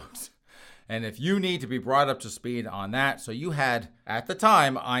 Yes, folks. And if you need to be brought up to speed on that, so you had, at the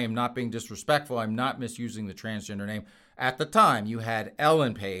time, I am not being disrespectful, I'm not misusing the transgender name. At the time, you had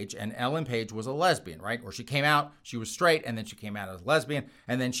Ellen Page, and Ellen Page was a lesbian, right? Or she came out, she was straight, and then she came out as lesbian,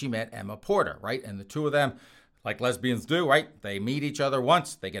 and then she met Emma Porter, right? And the two of them, like lesbians do, right? They meet each other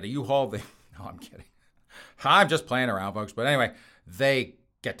once, they get a U-Haul, no, I'm kidding. I'm just playing around, folks. But anyway, they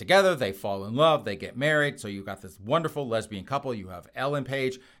get together, they fall in love, they get married. So you got this wonderful lesbian couple. You have Ellen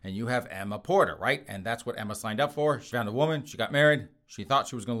Page and you have Emma Porter, right? And that's what Emma signed up for. She found a woman, she got married. She thought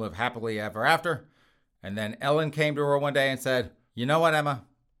she was going to live happily ever after. And then Ellen came to her one day and said, you know what, Emma?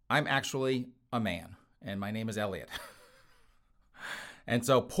 I'm actually a man and my name is Elliot. And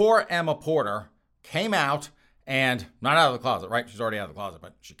so poor Emma Porter came out and not out of the closet, right? She's already out of the closet,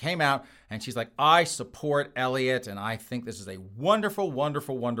 but she came out and she's like, I support Elliot and I think this is a wonderful,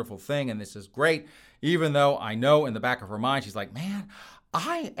 wonderful, wonderful thing. And this is great. Even though I know in the back of her mind, she's like, man,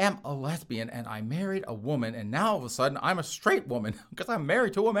 I am a lesbian and I married a woman. And now all of a sudden I'm a straight woman because I'm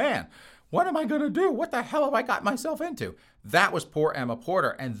married to a man. What am I going to do? What the hell have I got myself into? That was poor Emma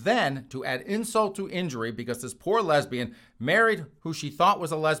Porter. And then to add insult to injury, because this poor lesbian married who she thought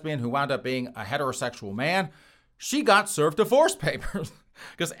was a lesbian who wound up being a heterosexual man, she got served divorce papers.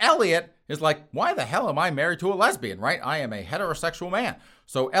 Because Elliot is like, why the hell am I married to a lesbian, right? I am a heterosexual man.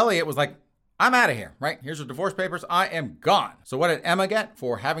 So Elliot was like, I'm out of here, right? Here's your divorce papers. I am gone. So what did Emma get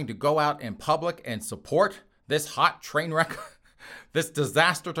for having to go out in public and support this hot train wreck, this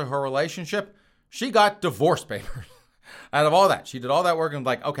disaster to her relationship? She got divorce papers. Out of all that, she did all that work and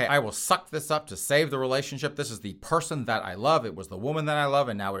like, okay, I will suck this up to save the relationship. This is the person that I love. It was the woman that I love,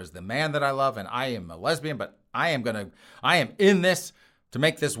 and now it is the man that I love, and I am a lesbian, but I am in this to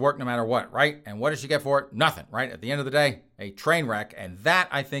make this work no matter what, right? And what does she get for it? Nothing, right? At the end of the day, a train wreck. And that,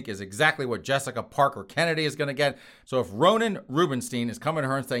 I think, is exactly what Jessica Parker Kennedy is going to get. So if Ronan Rubinstein is coming to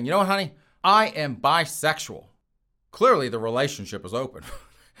her and saying, you know what, honey, I am bisexual, clearly the relationship is open.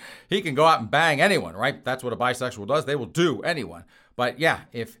 He can go out and bang anyone, right? That's what a bisexual does. They will do anyone. But yeah,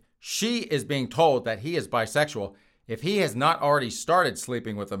 if she is being told that he is bisexual, if he has not already started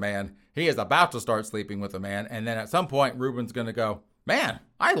sleeping with a man, he is about to start sleeping with a man. And then at some point, Ruben's going to go, man,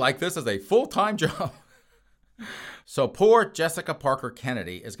 I like this as a full-time job. So poor Jessica Parker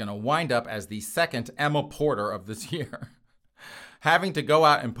Kennedy is going to wind up as the second Emma Porter of this year, having to go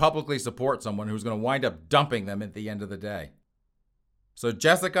out and publicly support someone who's going to wind up dumping them at the end of the day. So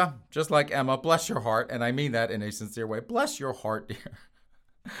Jessica, just like Emma, bless your heart, and I mean that in a sincere way, bless your heart, dear,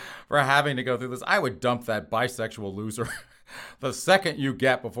 for having to go through this. I would dump that bisexual loser the second you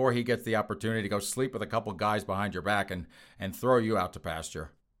get before he gets the opportunity to go sleep with a couple guys behind your back and throw you out to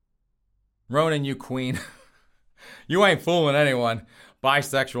pasture. Ronan, you queen. You ain't fooling anyone.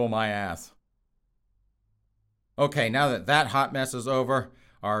 Bisexual my ass. Okay, now that hot mess is over,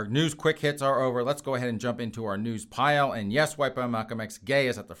 our news quick hits are over. Let's go ahead and jump into our news pile. And yes, White Boy Malcolm X gay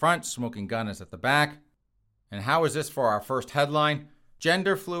is at the front, smoking gun is at the back. And how is this for our first headline?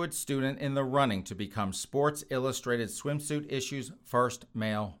 Gender fluid student in the running to become Sports Illustrated swimsuit issue's first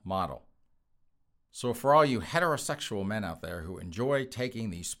male model. So for all you heterosexual men out there who enjoy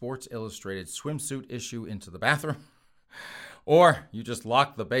taking the Sports Illustrated swimsuit issue into the bathroom, or you just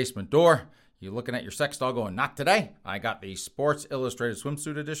lock the basement door, you're looking at your sex doll going, not today. I got the Sports Illustrated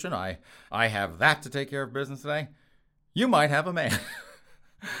swimsuit edition. I have that to take care of business today. You might have a man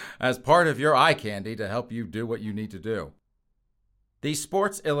as part of your eye candy to help you do what you need to do. The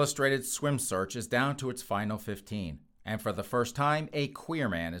Sports Illustrated swim search is down to its final 15. And for the first time, a queer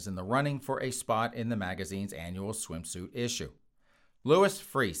man is in the running for a spot in the magazine's annual swimsuit issue. Louis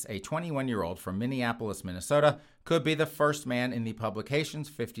Freese, a 21-year-old from Minneapolis, Minnesota, could be the first man in the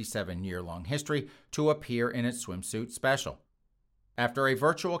publication's 57-year-long history to appear in its swimsuit special. After a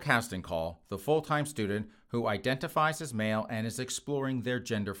virtual casting call, the full-time student who identifies as male and is exploring their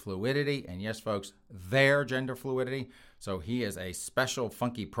gender fluidity, and yes, folks, their gender fluidity, so he is a special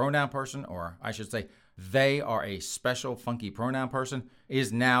funky pronoun person, or I should say, they are a special funky pronoun person,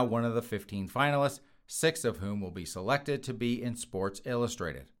 is now one of the 15 finalists, 6 of whom will be selected to be in Sports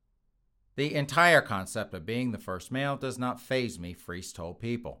Illustrated. The entire concept of being the first male does not faze me, Freese told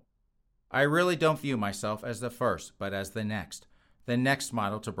People. I really don't view myself as the first, but as the next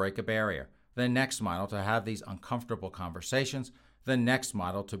model to break a barrier, the next model to have these uncomfortable conversations, the next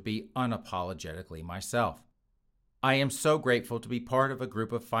model to be unapologetically myself. I am so grateful to be part of a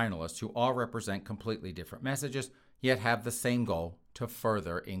group of finalists who all represent completely different messages, yet have the same goal to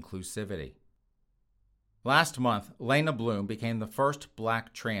further inclusivity. Last month, Lena Bloom became the first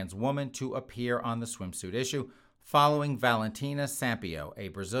Black trans woman to appear on the swimsuit issue, following Valentina Sampaio, a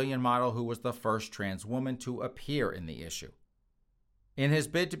Brazilian model who was the first trans woman to appear in the issue. In his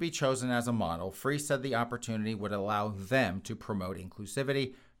bid to be chosen as a model, Freese said the opportunity would allow them to promote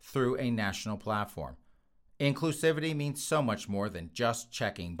inclusivity through a national platform. Inclusivity means so much more than just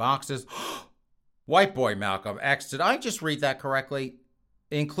checking boxes. White boy Malcolm X, did I just read that correctly?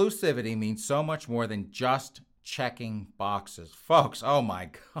 Inclusivity means so much more than just checking boxes. Folks, oh my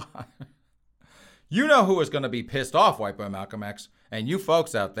God. You know who is going to be pissed off, White boy Malcolm X, and you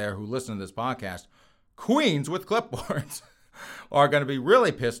folks out there who listen to this podcast, queens with clipboards are going to be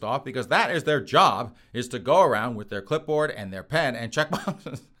really pissed off because that is their job, is to go around with their clipboard and their pen and check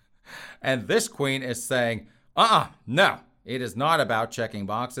boxes. And this queen is saying, no, it is not about checking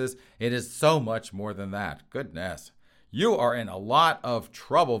boxes. It is so much more than that. Goodness. You are in a lot of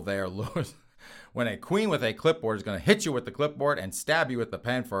trouble there, Lewis. When a queen with a clipboard is going to hit you with the clipboard and stab you with the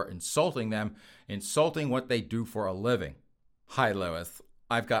pen for insulting them, insulting what they do for a living. Hi, Lewis.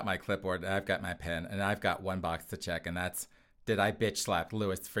 I've got my clipboard, I've got my pen, and I've got one box to check, and that's, did I bitch slap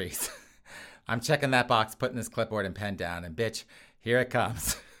Lewis Freese? I'm checking that box, putting this clipboard and pen down, and bitch, here it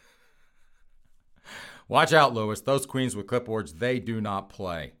comes. Watch out, Lewis. Those queens with clipboards, they do not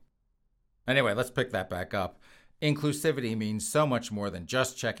play. Anyway, let's pick that back up. Inclusivity means so much more than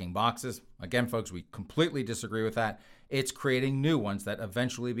just checking boxes. Again, folks, we completely disagree with that. It's creating new ones that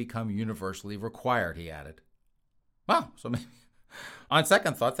eventually become universally required, he added. Wow, so maybe on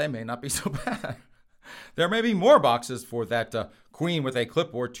second thought, they may not be so bad. There may be more boxes for that queen with a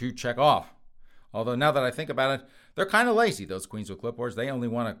clipboard to check off. Although now that I think about it, they're kind of lazy, those queens with clipboards. They only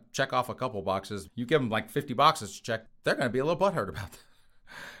want to check off a couple boxes. You give them like 50 boxes to check, they're going to be a little butthurt about that.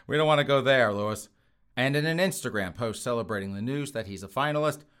 We don't want to go there, Lewis. And in an Instagram post celebrating the news that he's a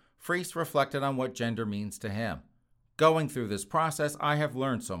finalist, Freese reflected on what gender means to him. Going through this process, I have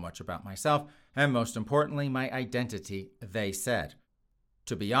learned so much about myself, and most importantly, my identity, they said.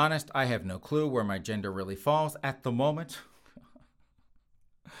 To be honest, I have no clue where my gender really falls at the moment.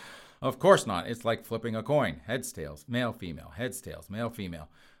 Of course not. It's like flipping a coin. Heads, tails, male, female. Heads, tails, male, female.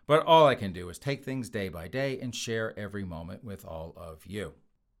 But all I can do is take things day by day and share every moment with all of you.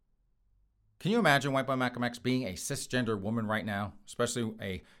 Can you imagine White Boy Malcolm X being a cisgender woman right now? Especially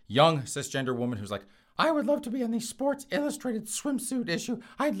a young cisgender woman who's like, I would love to be on the Sports Illustrated swimsuit issue.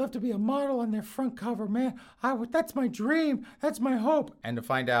 I'd love to be a model on their front cover, man. That's my dream. That's my hope. And to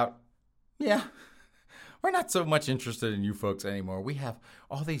find out, yeah, we're not so much interested in you folks anymore. We have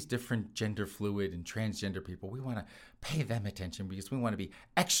all these different gender fluid and transgender people. We want to pay them attention because we want to be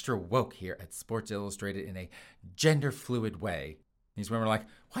extra woke here at Sports Illustrated in a gender fluid way. These women are like,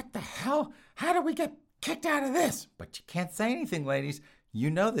 what the hell? How do we get kicked out of this? But you can't say anything, ladies. You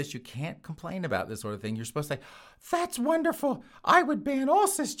know this. You can't complain about this sort of thing. You're supposed to say, that's wonderful. I would ban all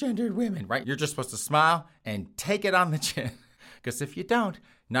cisgendered women, right? You're just supposed to smile and take it on the chin. Because if you don't,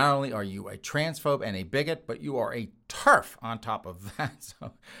 not only are you a transphobe and a bigot, but you are a TERF on top of that.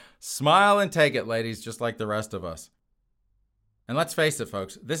 So smile and take it, ladies, just like the rest of us. And let's face it,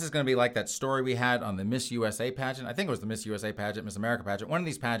 folks, this is going to be like that story we had on the Miss USA pageant. I think it was the Miss USA pageant, Miss America pageant, one of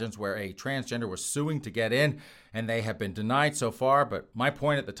these pageants where a transgender was suing to get in, and they have been denied so far. But my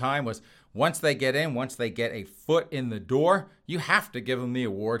point at the time was once they get in, once they get a foot in the door, you have to give them the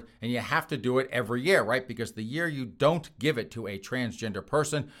award, and you have to do it every year, right? Because the year you don't give it to a transgender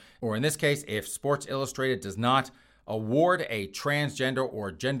person, or in this case, if Sports Illustrated does not award a transgender or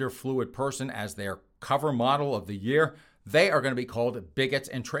gender fluid person as their cover model of the year, they are going to be called bigots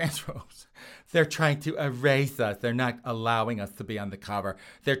and transphobes. They're trying to erase us. They're not allowing us to be on the cover.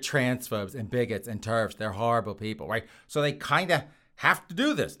 They're transphobes and bigots and TERFs. They're horrible people, right? So they kind of have to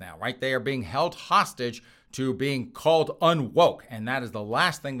do this now, right? They are being held hostage to being called unwoke. And that is the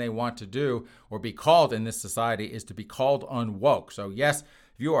last thing they want to do or be called in this society, is to be called unwoke. So yes,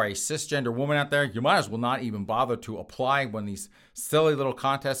 if If you are a cisgender woman out there, you might as well not even bother to apply when these silly little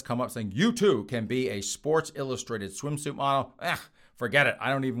contests come up saying you too can be a Sports Illustrated swimsuit model. Forget it.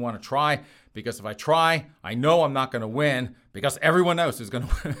 I don't even want to try, because if I try, I know I'm not going to win, because everyone else is going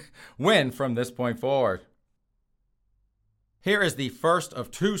to win from this point forward. Here is the first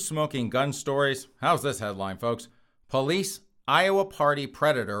of 2 smoking gun stories. How's this headline, folks? Police, Iowa party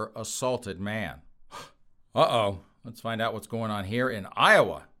predator assaulted man. Uh-oh. Let's find out what's going on here in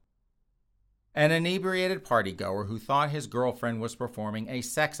Iowa. An inebriated partygoer who thought his girlfriend was performing a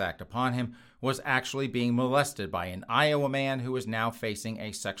sex act upon him was actually being molested by an Iowa man who is now facing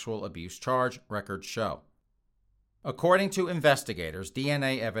a sexual abuse charge, records show. According to investigators,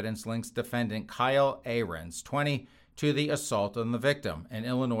 DNA evidence links defendant Kyle Ahrens, 20, to the assault on the victim, an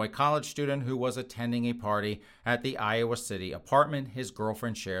Illinois college student who was attending a party at the Iowa City apartment his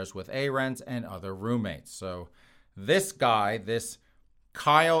girlfriend shares with Ahrens and other roommates. So this guy, this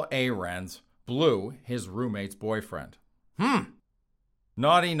Kyle Ahrens, blew his roommate's boyfriend.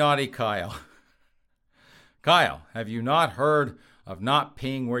 Naughty, naughty Kyle. Kyle, have you not heard of not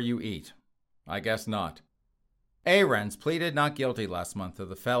peeing where you eat? I guess not. Ahrens pleaded not guilty last month to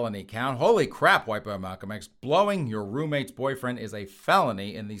the felony count. Holy crap, White Boy Malcolm X. Blowing your roommate's boyfriend is a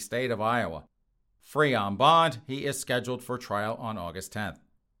felony in the state of Iowa. Free on bond, he is scheduled for trial on August 10th.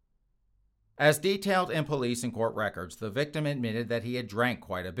 As detailed in police and court records, the victim admitted that he had drank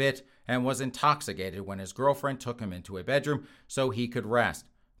quite a bit and was intoxicated when his girlfriend took him into a bedroom so he could rest.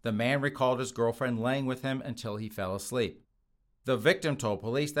 The man recalled his girlfriend laying with him until he fell asleep. The victim told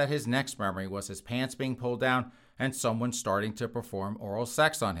police that his next memory was his pants being pulled down and someone starting to perform oral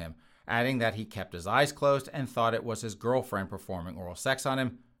sex on him, adding that he kept his eyes closed and thought it was his girlfriend performing oral sex on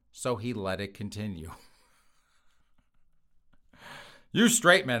him, so he let it continue. You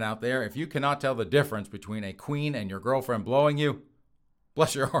straight men out there, if you cannot tell the difference between a queen and your girlfriend blowing you,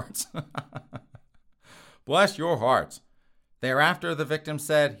 bless your hearts. Bless your hearts. Thereafter, the victim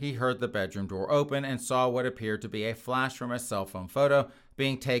said he heard the bedroom door open and saw what appeared to be a flash from a cell phone photo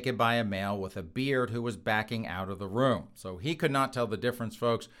being taken by a male with a beard who was backing out of the room. So he could not tell the difference,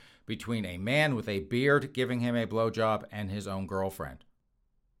 folks, between a man with a beard giving him a blowjob and his own girlfriend.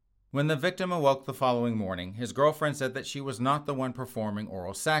 When the victim awoke the following morning, his girlfriend said that she was not the one performing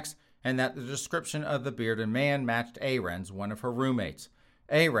oral sex and that the description of the bearded man matched Ahrens, one of her roommates.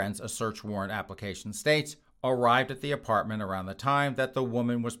 Ahrens, a search warrant application states, arrived at the apartment around the time that the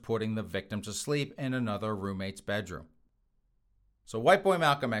woman was putting the victim to sleep in another roommate's bedroom. So White Boy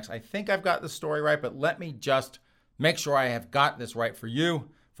Malcolm X, I think I've got the story right, but let me just make sure I have got this right for you,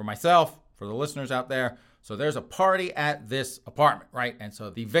 for myself, for the listeners out there. So there's a party at this apartment, right? And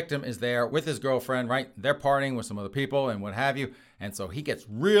so the victim is there with his girlfriend, right? They're partying with some other people and what have you. And so he gets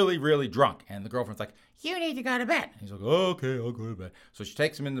really, really drunk. And the girlfriend's like, you need to go to bed. He's like, okay, I'll go to bed. So she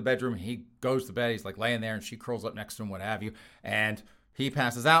takes him in the bedroom. He goes to bed. He's like laying there and she curls up next to him, what have you. And he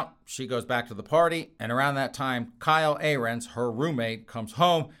passes out. She goes back to the party. And around that time, Kyle Ahrens, her roommate, comes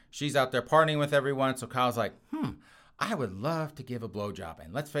home. She's out there partying with everyone. So Kyle's like, I would love to give a blowjob.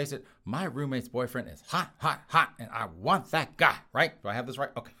 And let's face it, my roommate's boyfriend is hot, hot, hot. And I want that guy, right? Do I have this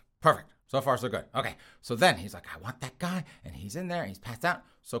right? Okay, perfect. So far, so good. Okay, so then he's like, I want that guy. And he's in there and he's passed out.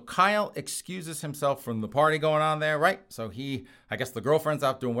 So Kyle excuses himself from the party going on there, right? So I guess the girlfriend's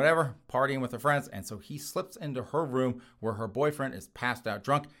out doing whatever, partying with her friends. And so he slips into her room where her boyfriend is passed out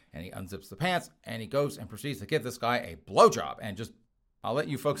drunk. And he unzips the pants and he goes and proceeds to give this guy a blowjob. And just, I'll let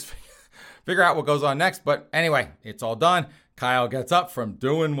you folks figure out what goes on next. But anyway, it's all done. Kyle gets up from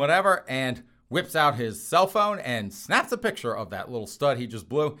doing whatever and whips out his cell phone and snaps a picture of that little stud he just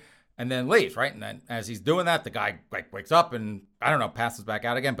blew and then leaves, right? And then as he's doing that, the guy wakes up and, passes back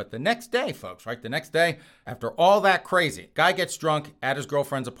out again. But the next day, folks, right? The next day, after all that crazy, guy gets drunk at his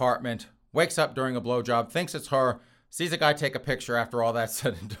girlfriend's apartment, wakes up during a blowjob, thinks it's her, sees a guy take a picture after all that's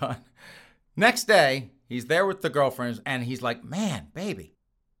said and done. Next day, he's there with the girlfriend and he's like, man, baby,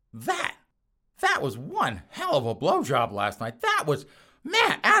 that was one hell of a blowjob last night. That was,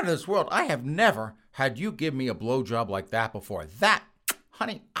 man, out of this world. I have never had you give me a blowjob like that before. That,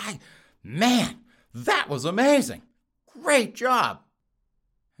 honey, that was amazing. Great job.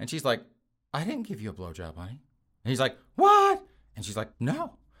 And she's like, I didn't give you a blowjob, honey. And he's like, what? And she's like,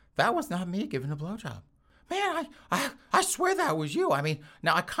 no, that was not me giving a blowjob. Man, I swear that was you. I mean,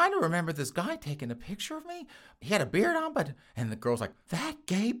 now I kind of remember this guy taking a picture of me. He had a beard on, and the girl's like, that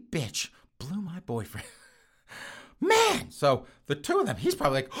gay bitch blew my boyfriend. Man, so the two of them, he's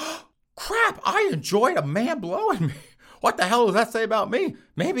probably like, oh, crap, I enjoyed a man blowing me. What the hell does that say about me?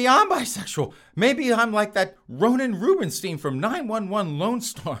 Maybe I'm bisexual. Maybe I'm like that Ronan Rubinstein from 911 Lone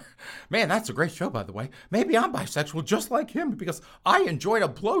Star. Man, that's a great show, by the way. Maybe I'm bisexual just like him because I enjoyed a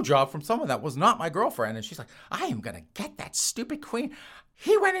blowjob from someone that was not my girlfriend. And she's like, I am going to get that stupid queen.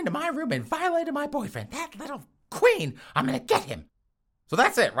 He went into my room and violated my boyfriend. That little queen. I'm going to get him. So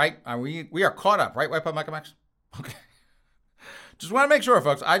that's it, right? We are caught up, right, White Pub Michael Max? Okay. Just want to make sure,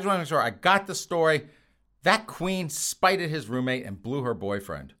 folks. I just want to make sure I got the story. That queen spited his roommate and blew her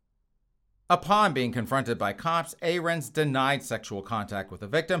boyfriend. Upon being confronted by cops, Ahrens denied sexual contact with the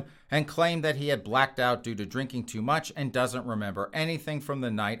victim and claimed that he had blacked out due to drinking too much and doesn't remember anything from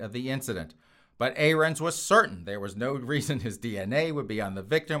the night of the incident. But Ahrens was certain there was no reason his DNA would be on the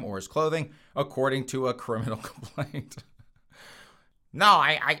victim or his clothing, according to a criminal complaint. No,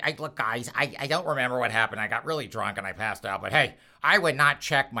 I look, guys, I don't remember what happened. I got really drunk and I passed out. But hey, I would not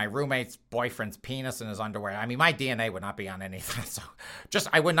check my roommate's boyfriend's penis in his underwear. I mean, my DNA would not be on anything. So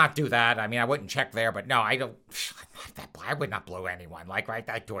I would not do that. I mean, I wouldn't check there. But no, I would not blow anyone. Like,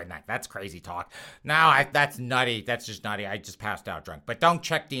 right, doing that. That's crazy talk. No, that's nutty. That's just nutty. I just passed out drunk. But don't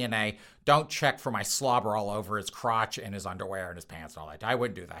check DNA. Don't check for my slobber all over his crotch and his underwear and his pants and all that. I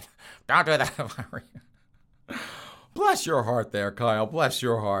wouldn't do that. Don't do that if I were you. Bless your heart there, Kyle. Bless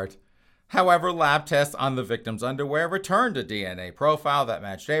your heart. However, lab tests on the victim's underwear returned a DNA profile that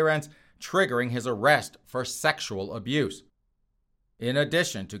matched Ahrens, triggering his arrest for sexual abuse. In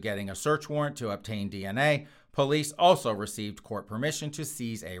addition to getting a search warrant to obtain DNA, police also received court permission to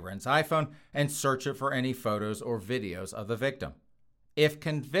seize Ahrens' iPhone and search it for any photos or videos of the victim. If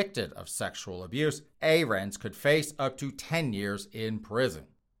convicted of sexual abuse, Ahrens could face up to 10 years in prison.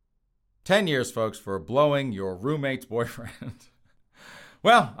 10 years, folks, for blowing your roommate's boyfriend.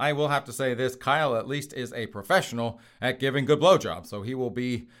 Well, I will have to say this. Kyle at least is a professional at giving good blowjobs, so he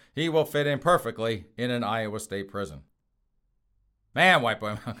will fit in perfectly in an Iowa State prison. Man, White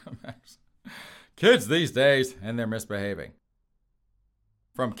Boy Malcolm X. Kids these days, and they're misbehaving.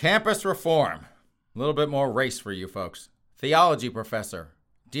 From Campus Reform, a little bit more race for you folks. Theology professor.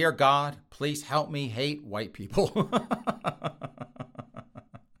 Dear God, please help me hate white people.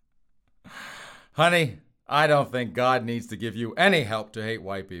 Honey, I don't think God needs to give you any help to hate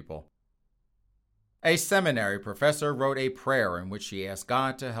white people. A seminary professor wrote a prayer in which she asked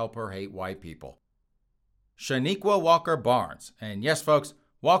God to help her hate white people. Shaniqua Walker Barnes, and yes, folks,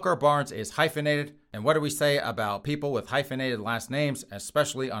 Walker Barnes is hyphenated, and what do we say about people with hyphenated last names,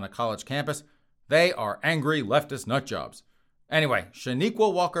 especially on a college campus? They are angry leftist nutjobs. Anyway,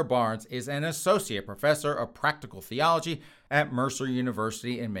 Shaniqua Walker Barnes is an associate professor of practical theology at Mercer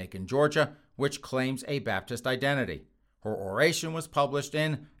University in Macon, Georgia, which claims a Baptist identity. Her oration was published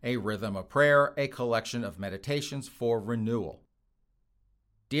in A Rhythm of Prayer, a collection of meditations for renewal.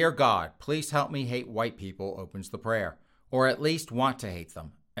 Dear God, please help me hate white people, opens the prayer, or at least want to hate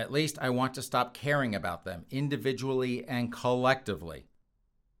them. At least I want to stop caring about them individually and collectively.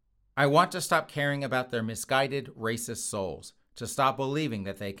 I want to stop caring about their misguided, racist souls, to stop believing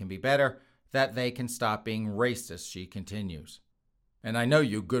that they can be better, that they can stop being racist, she continues. And I know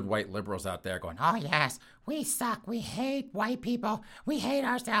you good white liberals out there going, oh yes, we suck, we hate white people, we hate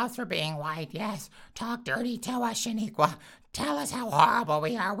ourselves for being white, yes. Talk dirty to us, Shaniqua. Tell us how horrible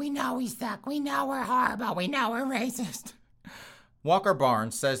we are. We know we suck, we know we're horrible, we know we're racist. Walker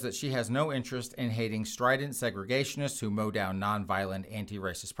Barnes says that she has no interest in hating strident segregationists who mow down nonviolent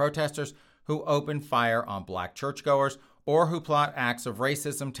anti-racist protesters, who open fire on black churchgoers, or who plot acts of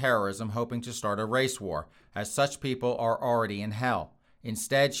racism terrorism hoping to start a race war, as such people are already in hell.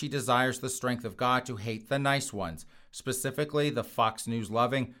 Instead, she desires the strength of God to hate the nice ones, specifically the Fox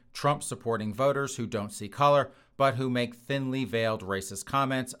News-loving, Trump-supporting voters who don't see color, but who make thinly veiled racist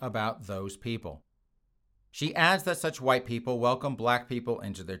comments about those people. She adds that such white people welcome black people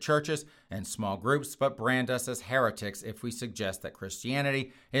into their churches and small groups, but brand us as heretics if we suggest that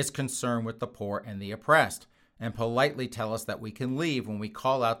Christianity is concerned with the poor and the oppressed, and politely tell us that we can leave when we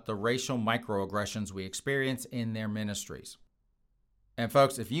call out the racial microaggressions we experience in their ministries. And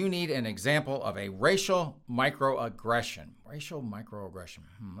folks, if you need an example of a racial microaggression,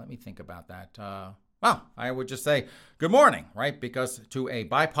 let me think about that. Well, I would just say good morning, right? Because to a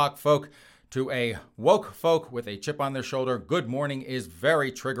BIPOC folk, to a woke folk with a chip on their shoulder, good morning is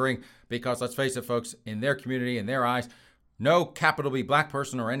very triggering because, let's face it, folks, in their community, in their eyes, no capital B black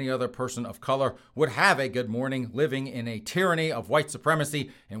person or any other person of color would have a good morning living in a tyranny of white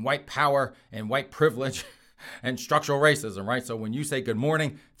supremacy and white power and white privilege and structural racism, right? So when you say good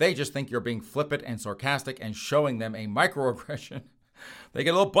morning, they just think you're being flippant and sarcastic and showing them a microaggression. They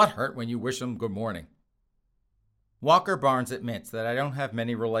get a little butthurt when you wish them good morning. Walker Barnes admits that I don't have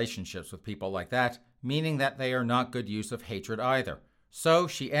many relationships with people like that, meaning that they are not good use of hatred either. So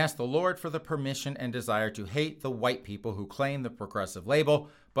she asked the Lord for the permission and desire to hate the white people who claim the progressive label,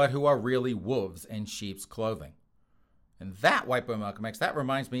 but who are really wolves in sheep's clothing. And that, White Boy Malcolm X, that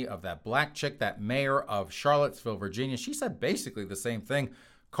reminds me of that black chick, that mayor of Charlottesville, Virginia. She said basically the same thing,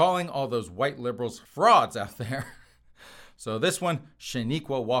 calling all those white liberals frauds out there. So this one,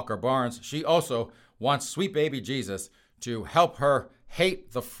 Shaniqua Walker Barnes, she also wants sweet baby Jesus to help her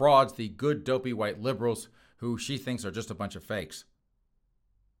hate the frauds, the good dopey white liberals who she thinks are just a bunch of fakes.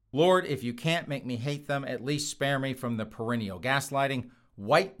 Lord, if you can't make me hate them, at least spare me from the perennial gaslighting,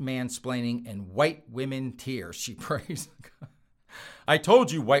 white mansplaining, and white women tears, she prays. I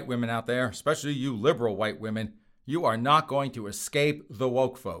told you, white women out there, especially you liberal white women, you are not going to escape the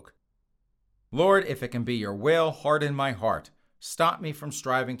woke folk. Lord, if it can be your will, harden my heart. Stop me from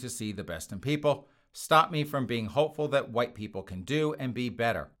striving to see the best in people. Stop me from being hopeful that white people can do and be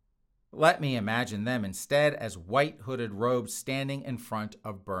better. Let me imagine them instead as white hooded robes standing in front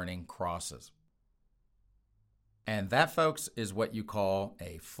of burning crosses. And that, folks, is what you call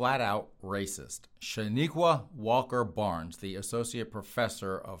a flat-out racist. Shaniqua Walker Barnes, the associate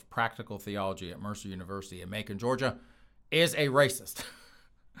professor of practical theology at Mercer University in Macon, Georgia, is a racist.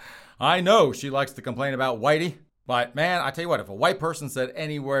 I know she likes to complain about whitey, but man, I tell you what, if a white person said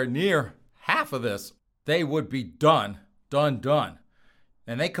anywhere near half of this, they would be done.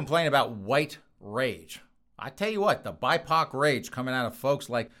 And they complain about white rage. I tell you what, the BIPOC rage coming out of folks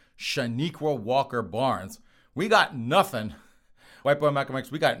like Shaniqua Walker Barnes, we got nothing. White Boy Malcolm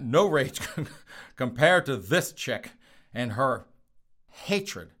X, we got no rage compared to this chick and her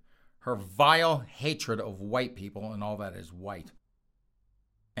hatred, her vile hatred of white people and all that is white.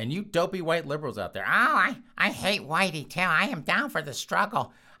 And you dopey white liberals out there, I hate whitey too. I am down for the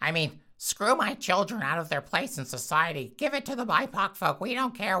struggle. I mean, screw my children out of their place in society. Give it to the BIPOC folk. We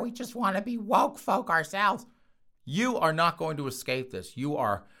don't care. We just want to be woke folk ourselves. You are not going to escape this. You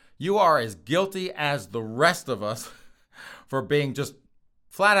are as guilty as the rest of us for being just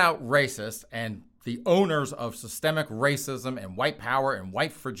flat out racist and the owners of systemic racism and white power and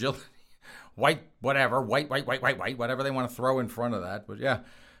white fragility, white whatever, white, whatever they want to throw in front of that. But yeah,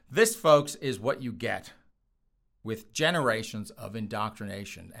 this, folks, is what you get with generations of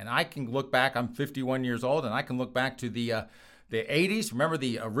indoctrination. And I can look back, I'm 51 years old, and I can look back to the 80s. Remember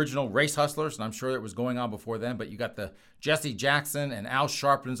the original Race Hustlers? And I'm sure it was going on before then, but you got the Jesse Jackson and Al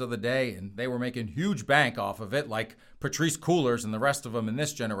Sharptons of the day, and they were making huge bank off of it, like Patrice Coolers and the rest of them in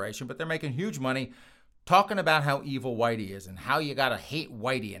this generation, but they're making huge money talking about how evil whitey is and how you got to hate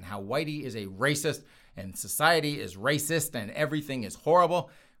whitey and how whitey is a racist and society is racist and everything is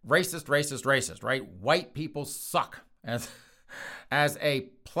horrible. Racist, right? White people suck as a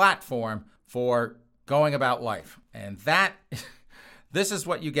platform for going about life. And this is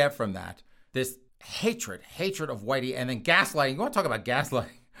what you get from that. This hatred of whitey, and then gaslighting. You want to talk about gaslighting?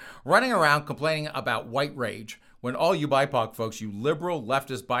 Running around complaining about white rage when all you BIPOC folks, you liberal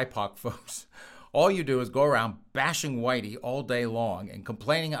leftist BIPOC folks, all you do is go around bashing whitey all day long and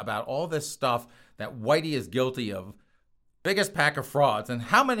complaining about all this stuff that whitey is guilty of. Biggest pack of frauds. And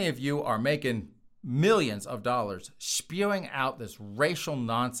how many of you are making millions of dollars spewing out this racial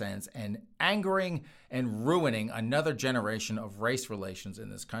nonsense and angering and ruining another generation of race relations in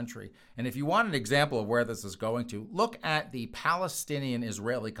this country? And if you want an example of where this is going to, look at the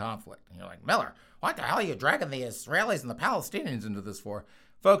Palestinian-Israeli conflict. And you're like, Miller, what the hell are you dragging the Israelis and the Palestinians into this for?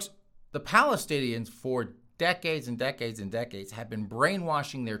 Folks, the Palestinians for decades and decades have been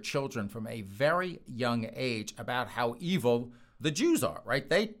brainwashing their children from a very young age about how evil the Jews are, right?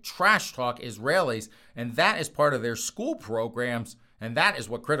 They trash talk Israelis, and that is part of their school programs, and that is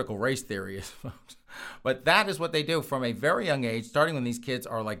what critical race theory is, folks. But that is what they do from a very young age, starting when these kids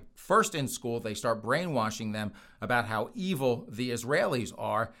are like first in school, they start brainwashing them about how evil the Israelis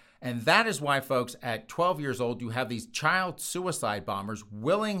are. And that is why, folks, at 12 years old, you have these child suicide bombers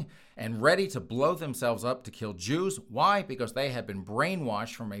willing and ready to blow themselves up to kill Jews. Why? Because they have been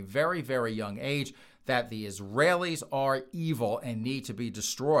brainwashed from a very, very young age that the Israelis are evil and need to be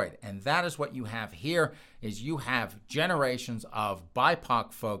destroyed. And that is what you have here, is you have generations of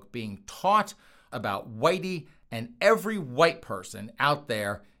BIPOC folk being taught about whitey, and every white person out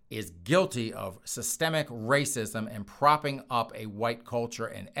there is guilty of systemic racism and propping up a white culture.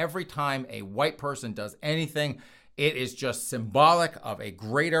 And every time a white person does anything, it is just symbolic of a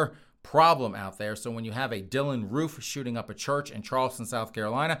greater problem out there. So when you have a Dylan Roof shooting up a church in Charleston, South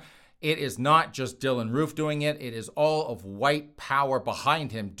Carolina, it is not just Dylan Roof doing it. It is all of white power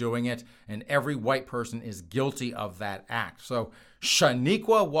behind him doing it. And every white person is guilty of that act. So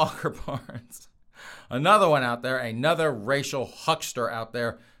Shaniqua Walker Barnes, Another one out there, another racial huckster out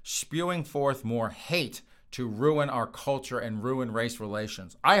there spewing forth more hate to ruin our culture and ruin race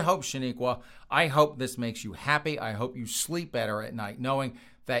relations. I hope, Shaniqua, I hope this makes you happy. I hope you sleep better at night knowing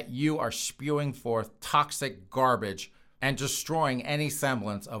that you are spewing forth toxic garbage and destroying any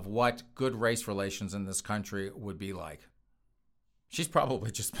semblance of what good race relations in this country would be like. She's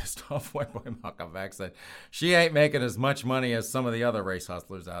probably just pissed off White Boy Malcolm X that she ain't making as much money as some of the other race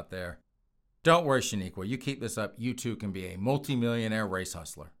hustlers out there. Don't worry, Shaniqua. You keep this up, you too can be a multimillionaire race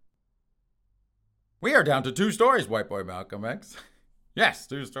hustler. We are down to 2 stories, White Boy Malcolm X. Yes,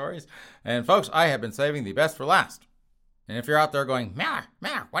 2 stories. And folks, I have been saving the best for last. And if you're out there going,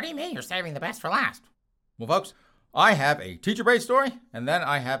 Miller, what do you mean you're saving the best for last? Well, folks, I have a teacher bait story, and then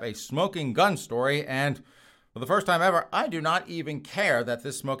I have a smoking gun story, and for the first time ever, I do not even care that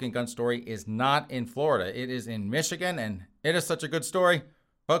this smoking gun story is not in Florida. It is in Michigan, and it is such a good story.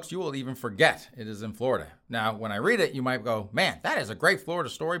 Folks, you will even forget it is in Florida. Now, when I read it, you might go, man, that is a great Florida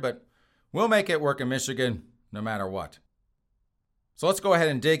story, but we'll make it work in Michigan no matter what. So let's go ahead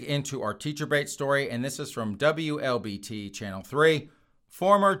and dig into our teacher bait story, and this is from WLBT Channel 3.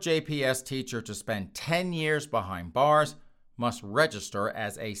 Former JPS teacher to spend 10 years behind bars must register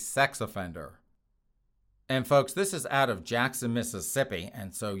as a sex offender. And folks, this is out of Jackson, Mississippi.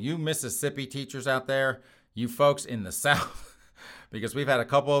 And so you Mississippi teachers out there, you folks in the South, because we've had a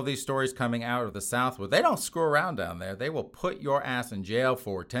couple of these stories coming out of the South where they don't screw around down there. They will put your ass in jail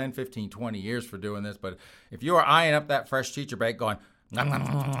for 10, 15, 20 years for doing this. But if you are eyeing up that fresh teacher bait going,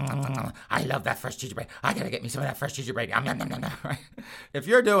 I love that fresh teacher bait. I got to get me some of that fresh teacher bait. Right? If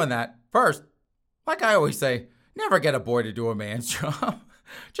you're doing that, first, like I always say, never get a boy to do a man's job.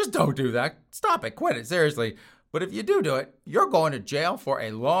 Just don't do that. Stop it. Quit it. Seriously. But if you do it, you're going to jail for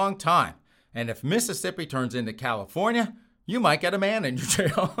a long time. And if Mississippi turns into California, you might get a man in your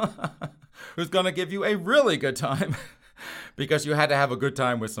jail who's going to give you a really good time because you had to have a good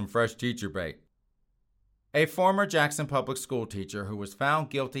time with some fresh teacher bait. A former Jackson Public School teacher who was found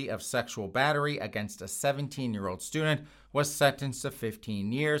guilty of sexual battery against a 17-year-old student was sentenced to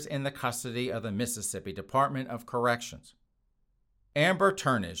 15 years in the custody of the Mississippi Department of Corrections. Amber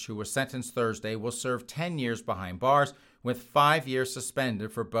Turnage, who was sentenced Thursday, will serve 10 years behind bars with 5 years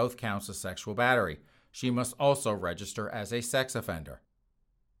suspended for both counts of sexual battery. She must also register as a sex offender.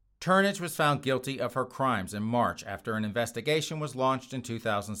 Turnage was found guilty of her crimes in March after an investigation was launched in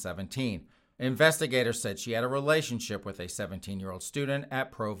 2017. Investigators said she had a relationship with a 17-year-old student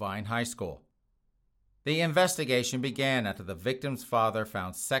at Provine High School. The investigation began after the victim's father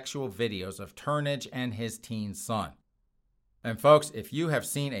found sexual videos of Turnage and his teen son. And folks, if you have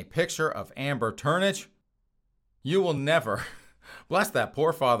seen a picture of Amber Turnage, you will never, bless that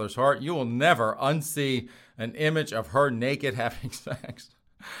poor father's heart, you will never unsee an image of her naked having sex.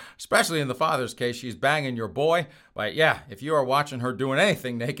 Especially in the father's case, she's banging your boy. But yeah, if you are watching her doing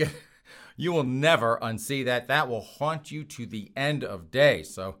anything naked, you will never unsee that. That will haunt you to the end of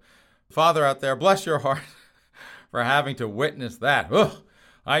days. So, father out there, bless your heart for having to witness that. Ugh,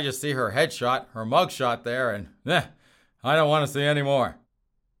 I just see her headshot, her mugshot there, and I don't want to see any more.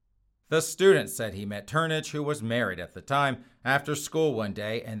 The student said he met Turnage, who was married at the time, after school one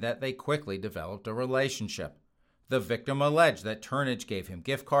day, and that they quickly developed a relationship. The victim alleged that Turnage gave him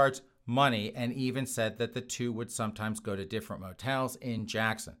gift cards, money, and even said that the two would sometimes go to different motels in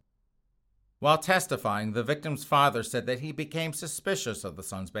Jackson. While testifying, the victim's father said that he became suspicious of the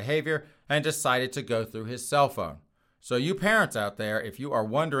son's behavior and decided to go through his cell phone. So you parents out there, if you are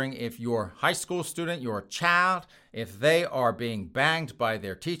wondering if your high school student, your child, if they are being banged by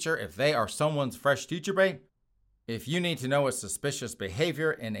their teacher, if they are someone's fresh teacher bait, if you need to know what suspicious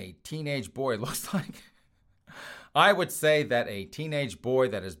behavior in a teenage boy looks like, I would say that a teenage boy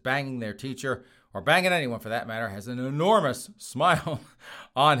that is banging their teacher, or banging anyone for that matter, has an enormous smile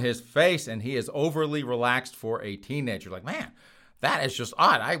on his face, and he is overly relaxed for a teenager. Like, man, that is just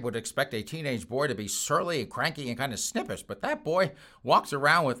odd. I would expect a teenage boy to be surly and cranky and kind of snippish, but that boy walks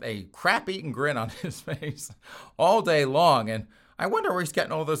around with a crap-eating grin on his face all day long, and I wonder where he's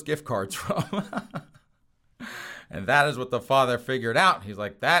getting all those gift cards from. And that is what the father figured out. He's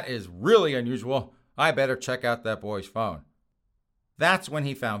like, that is really unusual. I better check out that boy's phone. That's when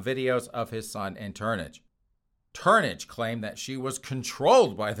he found videos of his son and Turnage. Turnage claimed that she was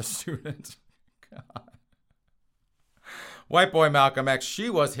controlled by the student. God. White Boy Malcolm X, she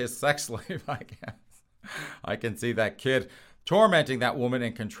was his sex slave, I guess. I can see that kid tormenting that woman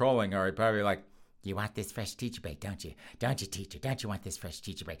and controlling her. He'd probably be like, You want this fresh teacher bait, don't you? Don't you, teacher? Don't you want this fresh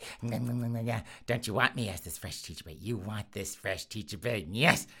teacher bait? Don't you want me as this fresh teacher bait? You want this fresh teacher bait?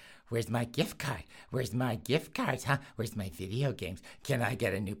 Yes. Where's my gift card? Where's my gift cards, huh? Where's my video games? Can I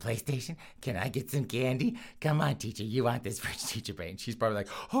get a new PlayStation? Can I get some candy? Come on, teacher, you want this fresh teacher bait? And she's probably like,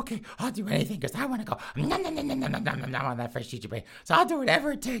 okay, I'll do anything because I want to go on that fresh teacher bait. So I'll do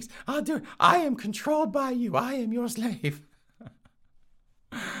whatever it takes. I'll do it. I am controlled by you. I am your slave.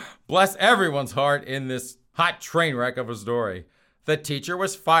 Bless everyone's heart in this hot train wreck of a story. The teacher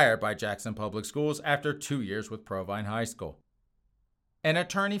was fired by Jackson Public Schools after 2 years with Provine High School. An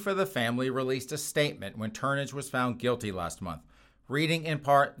attorney for the family released a statement when Turnage was found guilty last month, reading in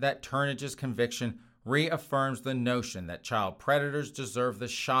part that Turnage's conviction reaffirms the notion that child predators deserve the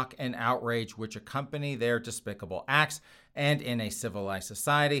shock and outrage which accompany their despicable acts, and in a civilized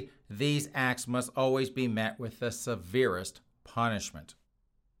society, these acts must always be met with the severest punishment.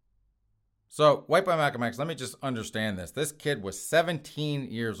 So, White Boy Malcolm X, let me just understand this. This kid was 17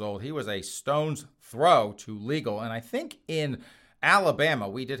 years old. He was a stone's throw to legal, and I think in Alabama,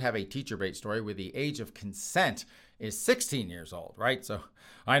 we did have a teacher bait story where the age of consent is 16 years old, right? So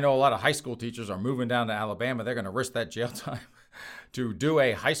I know a lot of high school teachers are moving down to Alabama. They're going to risk that jail time to do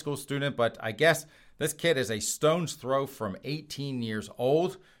a high school student. But I guess this kid is a stone's throw from 18 years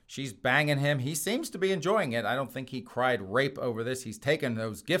old. She's banging him. He seems to be enjoying it. I don't think he cried rape over this. He's taken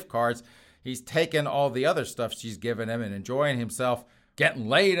those gift cards. He's taken all the other stuff she's given him and enjoying himself, getting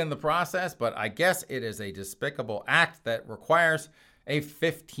laid in the process, but I guess it is a despicable act that requires a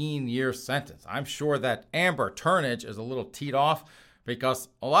 15-year sentence. I'm sure that Amber Turnage is a little teed off because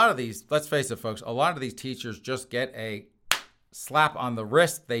a lot of these, let's face it, folks, a lot of these teachers just get a slap on the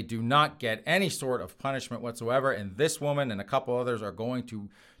wrist. They do not get any sort of punishment whatsoever, and this woman and a couple others are going to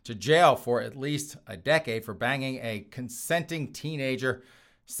jail for at least a decade for banging a consenting teenager,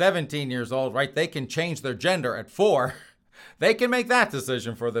 17 years old, right? They can change their gender at 4. They can make that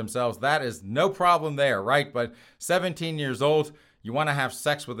decision for themselves. That is no problem there, right? But 17 years old, you want to have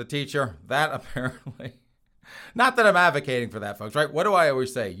sex with a teacher? That apparently, not that I'm advocating for that, folks, right? What do I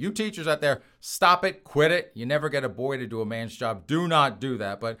always say? You teachers out there, stop it, quit it. You never get a boy to do a man's job. Do not do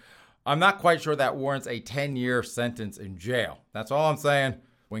that. But I'm not quite sure that warrants a 10-year sentence in jail. That's all I'm saying.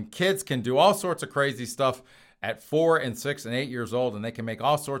 When kids can do all sorts of crazy stuff at 4 and 6 and 8 years old, and they can make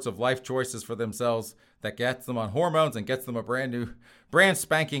all sorts of life choices for themselves that gets them on hormones and gets them a brand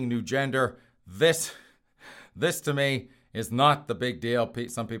spanking new gender. This to me is not the big deal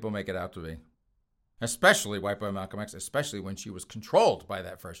some people make it out to be. Especially White Boy Malcolm X, especially when she was controlled by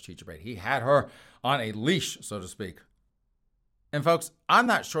that first teacher bait. He had her on a leash, so to speak. And folks, I'm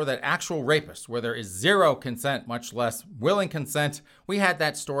not sure that actual rapists, where there is zero consent, much less willing consent. We had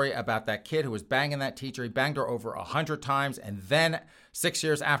that story about that kid who was banging that teacher. He banged her over 100 times, and then 6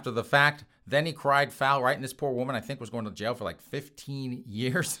 years after the fact, then he cried foul, right? And this poor woman, I think, was going to jail for like 15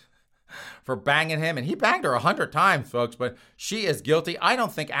 years for banging him. And he banged her 100 times, folks, but she is guilty. I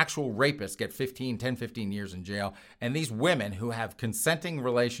don't think actual rapists get 10, 15 years in jail. And these women who have consenting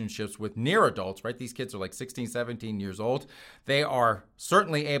relationships with near adults, right? These kids are like 16, 17 years old. They are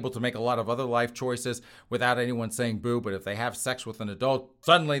certainly able to make a lot of other life choices without anyone saying boo. But if they have sex with an adult,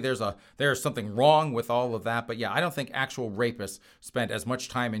 suddenly there's something wrong with all of that. But yeah, I don't think actual rapists spend as much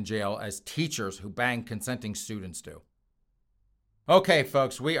time in jail as teachers who bang consenting students do. Okay,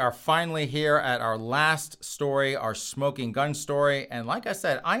 folks, we are finally here at our last story, our smoking gun story. And like I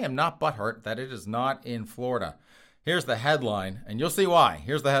said, I am not butthurt that it is not in Florida. Here's the headline, and you'll see why.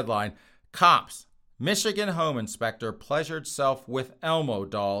 Here's the headline. Cops. Michigan home inspector pleasured self with Elmo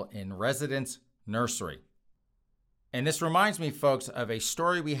doll in resident's nursery. And this reminds me, folks, of a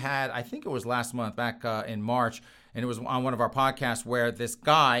story we had, I think it was last month, back in March, and it was on one of our podcasts where this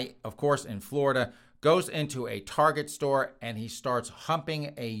guy, of course, in Florida, goes into a Target store and he starts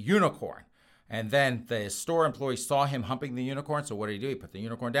humping a unicorn. And then the store employee saw him humping the unicorn. So what did he do? He put the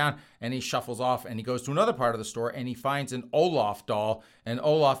unicorn down and he shuffles off and he goes to another part of the store and he finds an Olaf doll. And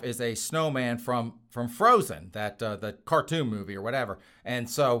Olaf is a snowman from Frozen, that the cartoon movie or whatever. And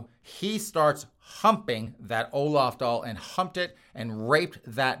so he starts humping that Olaf doll and humped it and raped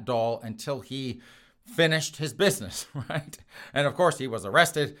that doll until he finished his business, right? And of course he was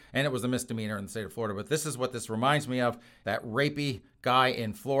arrested and it was a misdemeanor in the state of Florida. But this is what this reminds me of, that rapey guy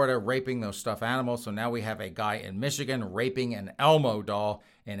in Florida raping those stuffed animals. So now we have a guy in Michigan raping an Elmo doll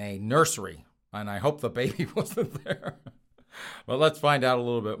in a nursery. And I hope the baby wasn't there. But let's find out a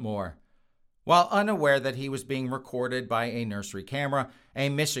little bit more. While unaware that he was being recorded by a nursery camera, a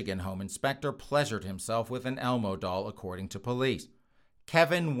Michigan home inspector pleasured himself with an Elmo doll, according to police.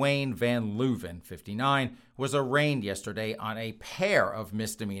 Kevin Wayne Van Leuven, 59, was arraigned yesterday on a pair of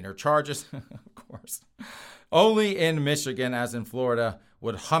misdemeanor charges. Of course. Only in Michigan, as in Florida,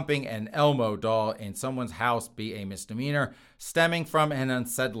 would humping an Elmo doll in someone's house be a misdemeanor, stemming from an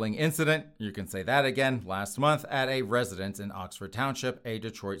unsettling incident, you can say that again, last month at a residence in Oxford Township, a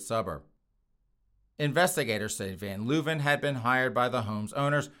Detroit suburb. Investigators say Van Leuven had been hired by the home's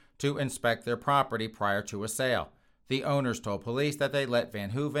owners to inspect their property prior to a sale. The owners told police that they let Van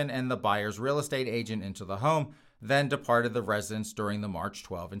Hooven and the buyer's real estate agent into the home, then departed the residence during the March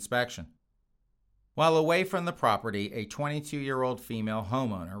 12 inspection. While away from the property, a 22-year-old female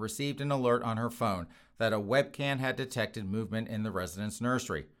homeowner received an alert on her phone that a webcam had detected movement in the residence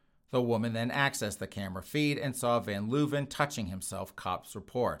nursery. The woman then accessed the camera feed and saw Van Leuven touching himself, cops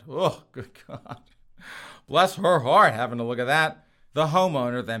report. Oh, good God. Bless her heart having to look at that. The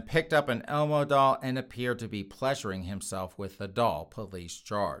homeowner then picked up an Elmo doll and appeared to be pleasuring himself with the doll, police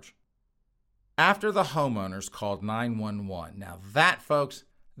charge. After the homeowners called 911. Now that, folks,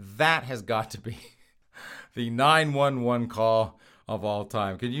 that has got to be the 911 call of all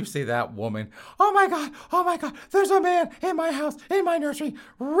time. Can you see that woman? Oh my God, there's a man in my house, in my nursery,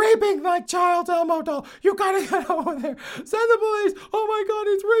 raping my child's Elmo doll. You gotta get over there. Send the police. Oh my God,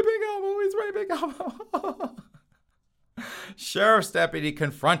 he's raping Elmo. Sheriff's deputy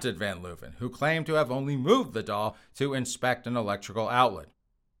confronted Van Leuven, who claimed to have only moved the doll to inspect an electrical outlet.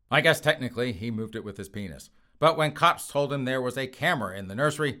 I guess technically he moved it with his penis. But when cops told him there was a camera in the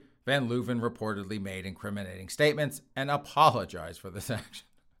nursery, Van Leuven reportedly made incriminating statements and apologized for this action.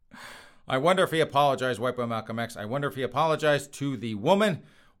 I wonder if he apologized, White Boy Malcolm X. I wonder if he apologized to the woman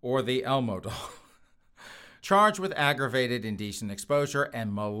or the Elmo doll. Charged with aggravated indecent exposure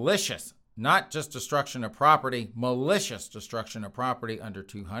and malicious, not just destruction of property, malicious destruction of property under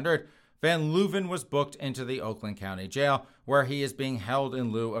 200, Van Leuven was booked into the Oakland County Jail, where he is being held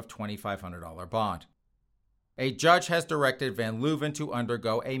in lieu of $2,500 bond. A judge has directed Van Leuven to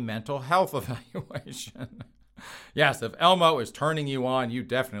undergo a mental health evaluation. Yes, if Elmo is turning you on, you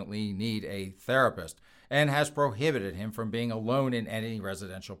definitely need a therapist, and has prohibited him from being alone in any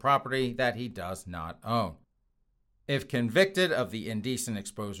residential property that he does not own. If convicted of the indecent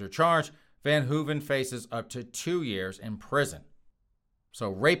exposure charge, Van Hooven faces up to 2 years in prison. So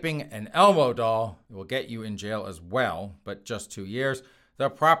raping an Elmo doll will get you in jail as well, but just 2 years. The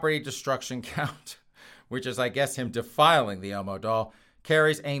property destruction count, which is, I guess, him defiling the Elmo doll,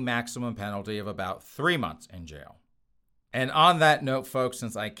 carries a maximum penalty of about 3 months in jail. And on that note, folks,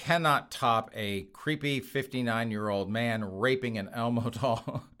 since I cannot top a creepy 59-year-old man raping an Elmo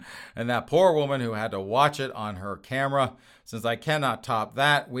doll and that poor woman who had to watch it on her camera, since I cannot top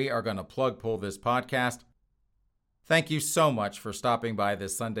that, we are going to plug pull this podcast. Thank you so much for stopping by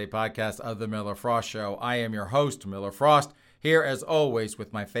this Sunday podcast of The Miller Frost Show. I am your host, Miller Frost, here as always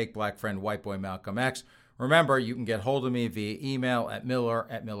with my fake black friend, White Boy Malcolm X. Remember, you can get hold of me via email at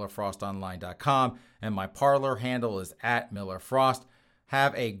miller@millerfrostonline.com, and my Parler handle is @MillerFrost.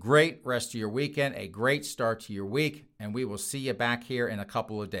 Have a great rest of your weekend, a great start to your week, and we will see you back here in a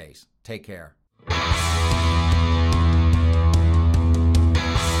couple of days. Take care.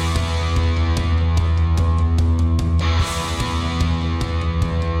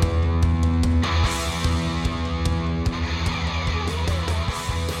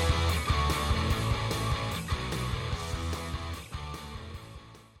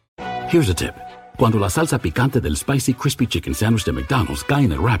 Here's a tip. Cuando la salsa picante del Spicy Crispy Chicken Sandwich de McDonald's cae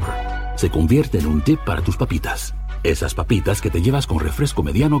en el wrapper, se convierte en un dip para tus papitas. Esas papitas que te llevas con refresco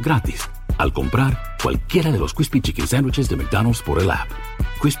mediano gratis al comprar cualquiera de los Crispy Chicken Sandwiches de McDonald's por el app.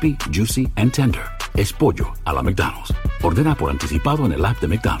 Crispy, Juicy and Tender. Es pollo a la McDonald's. Ordena por anticipado en el app de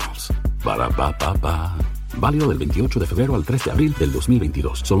McDonald's. Para pa pa pa. Válido del 28 de febrero al 3 de abril del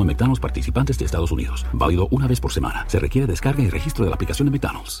 2022. Solo en McDonald's participantes de Estados Unidos. Válido una vez por semana. Se requiere descarga y registro de la aplicación de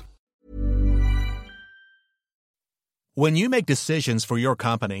McDonald's. When you make decisions for your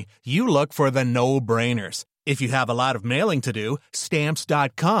company, you look for the no-brainers. If you have a lot of mailing to do,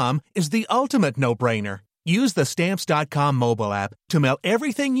 Stamps.com is the ultimate no-brainer. Use the Stamps.com mobile app to mail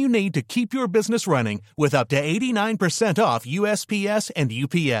everything you need to keep your business running with up to 89% off USPS and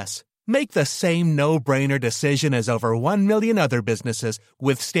UPS. Make the same no-brainer decision as over 1 million other businesses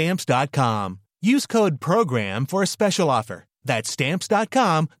with Stamps.com. Use code PROGRAM for a special offer. That's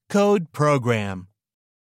Stamps.com, code PROGRAM.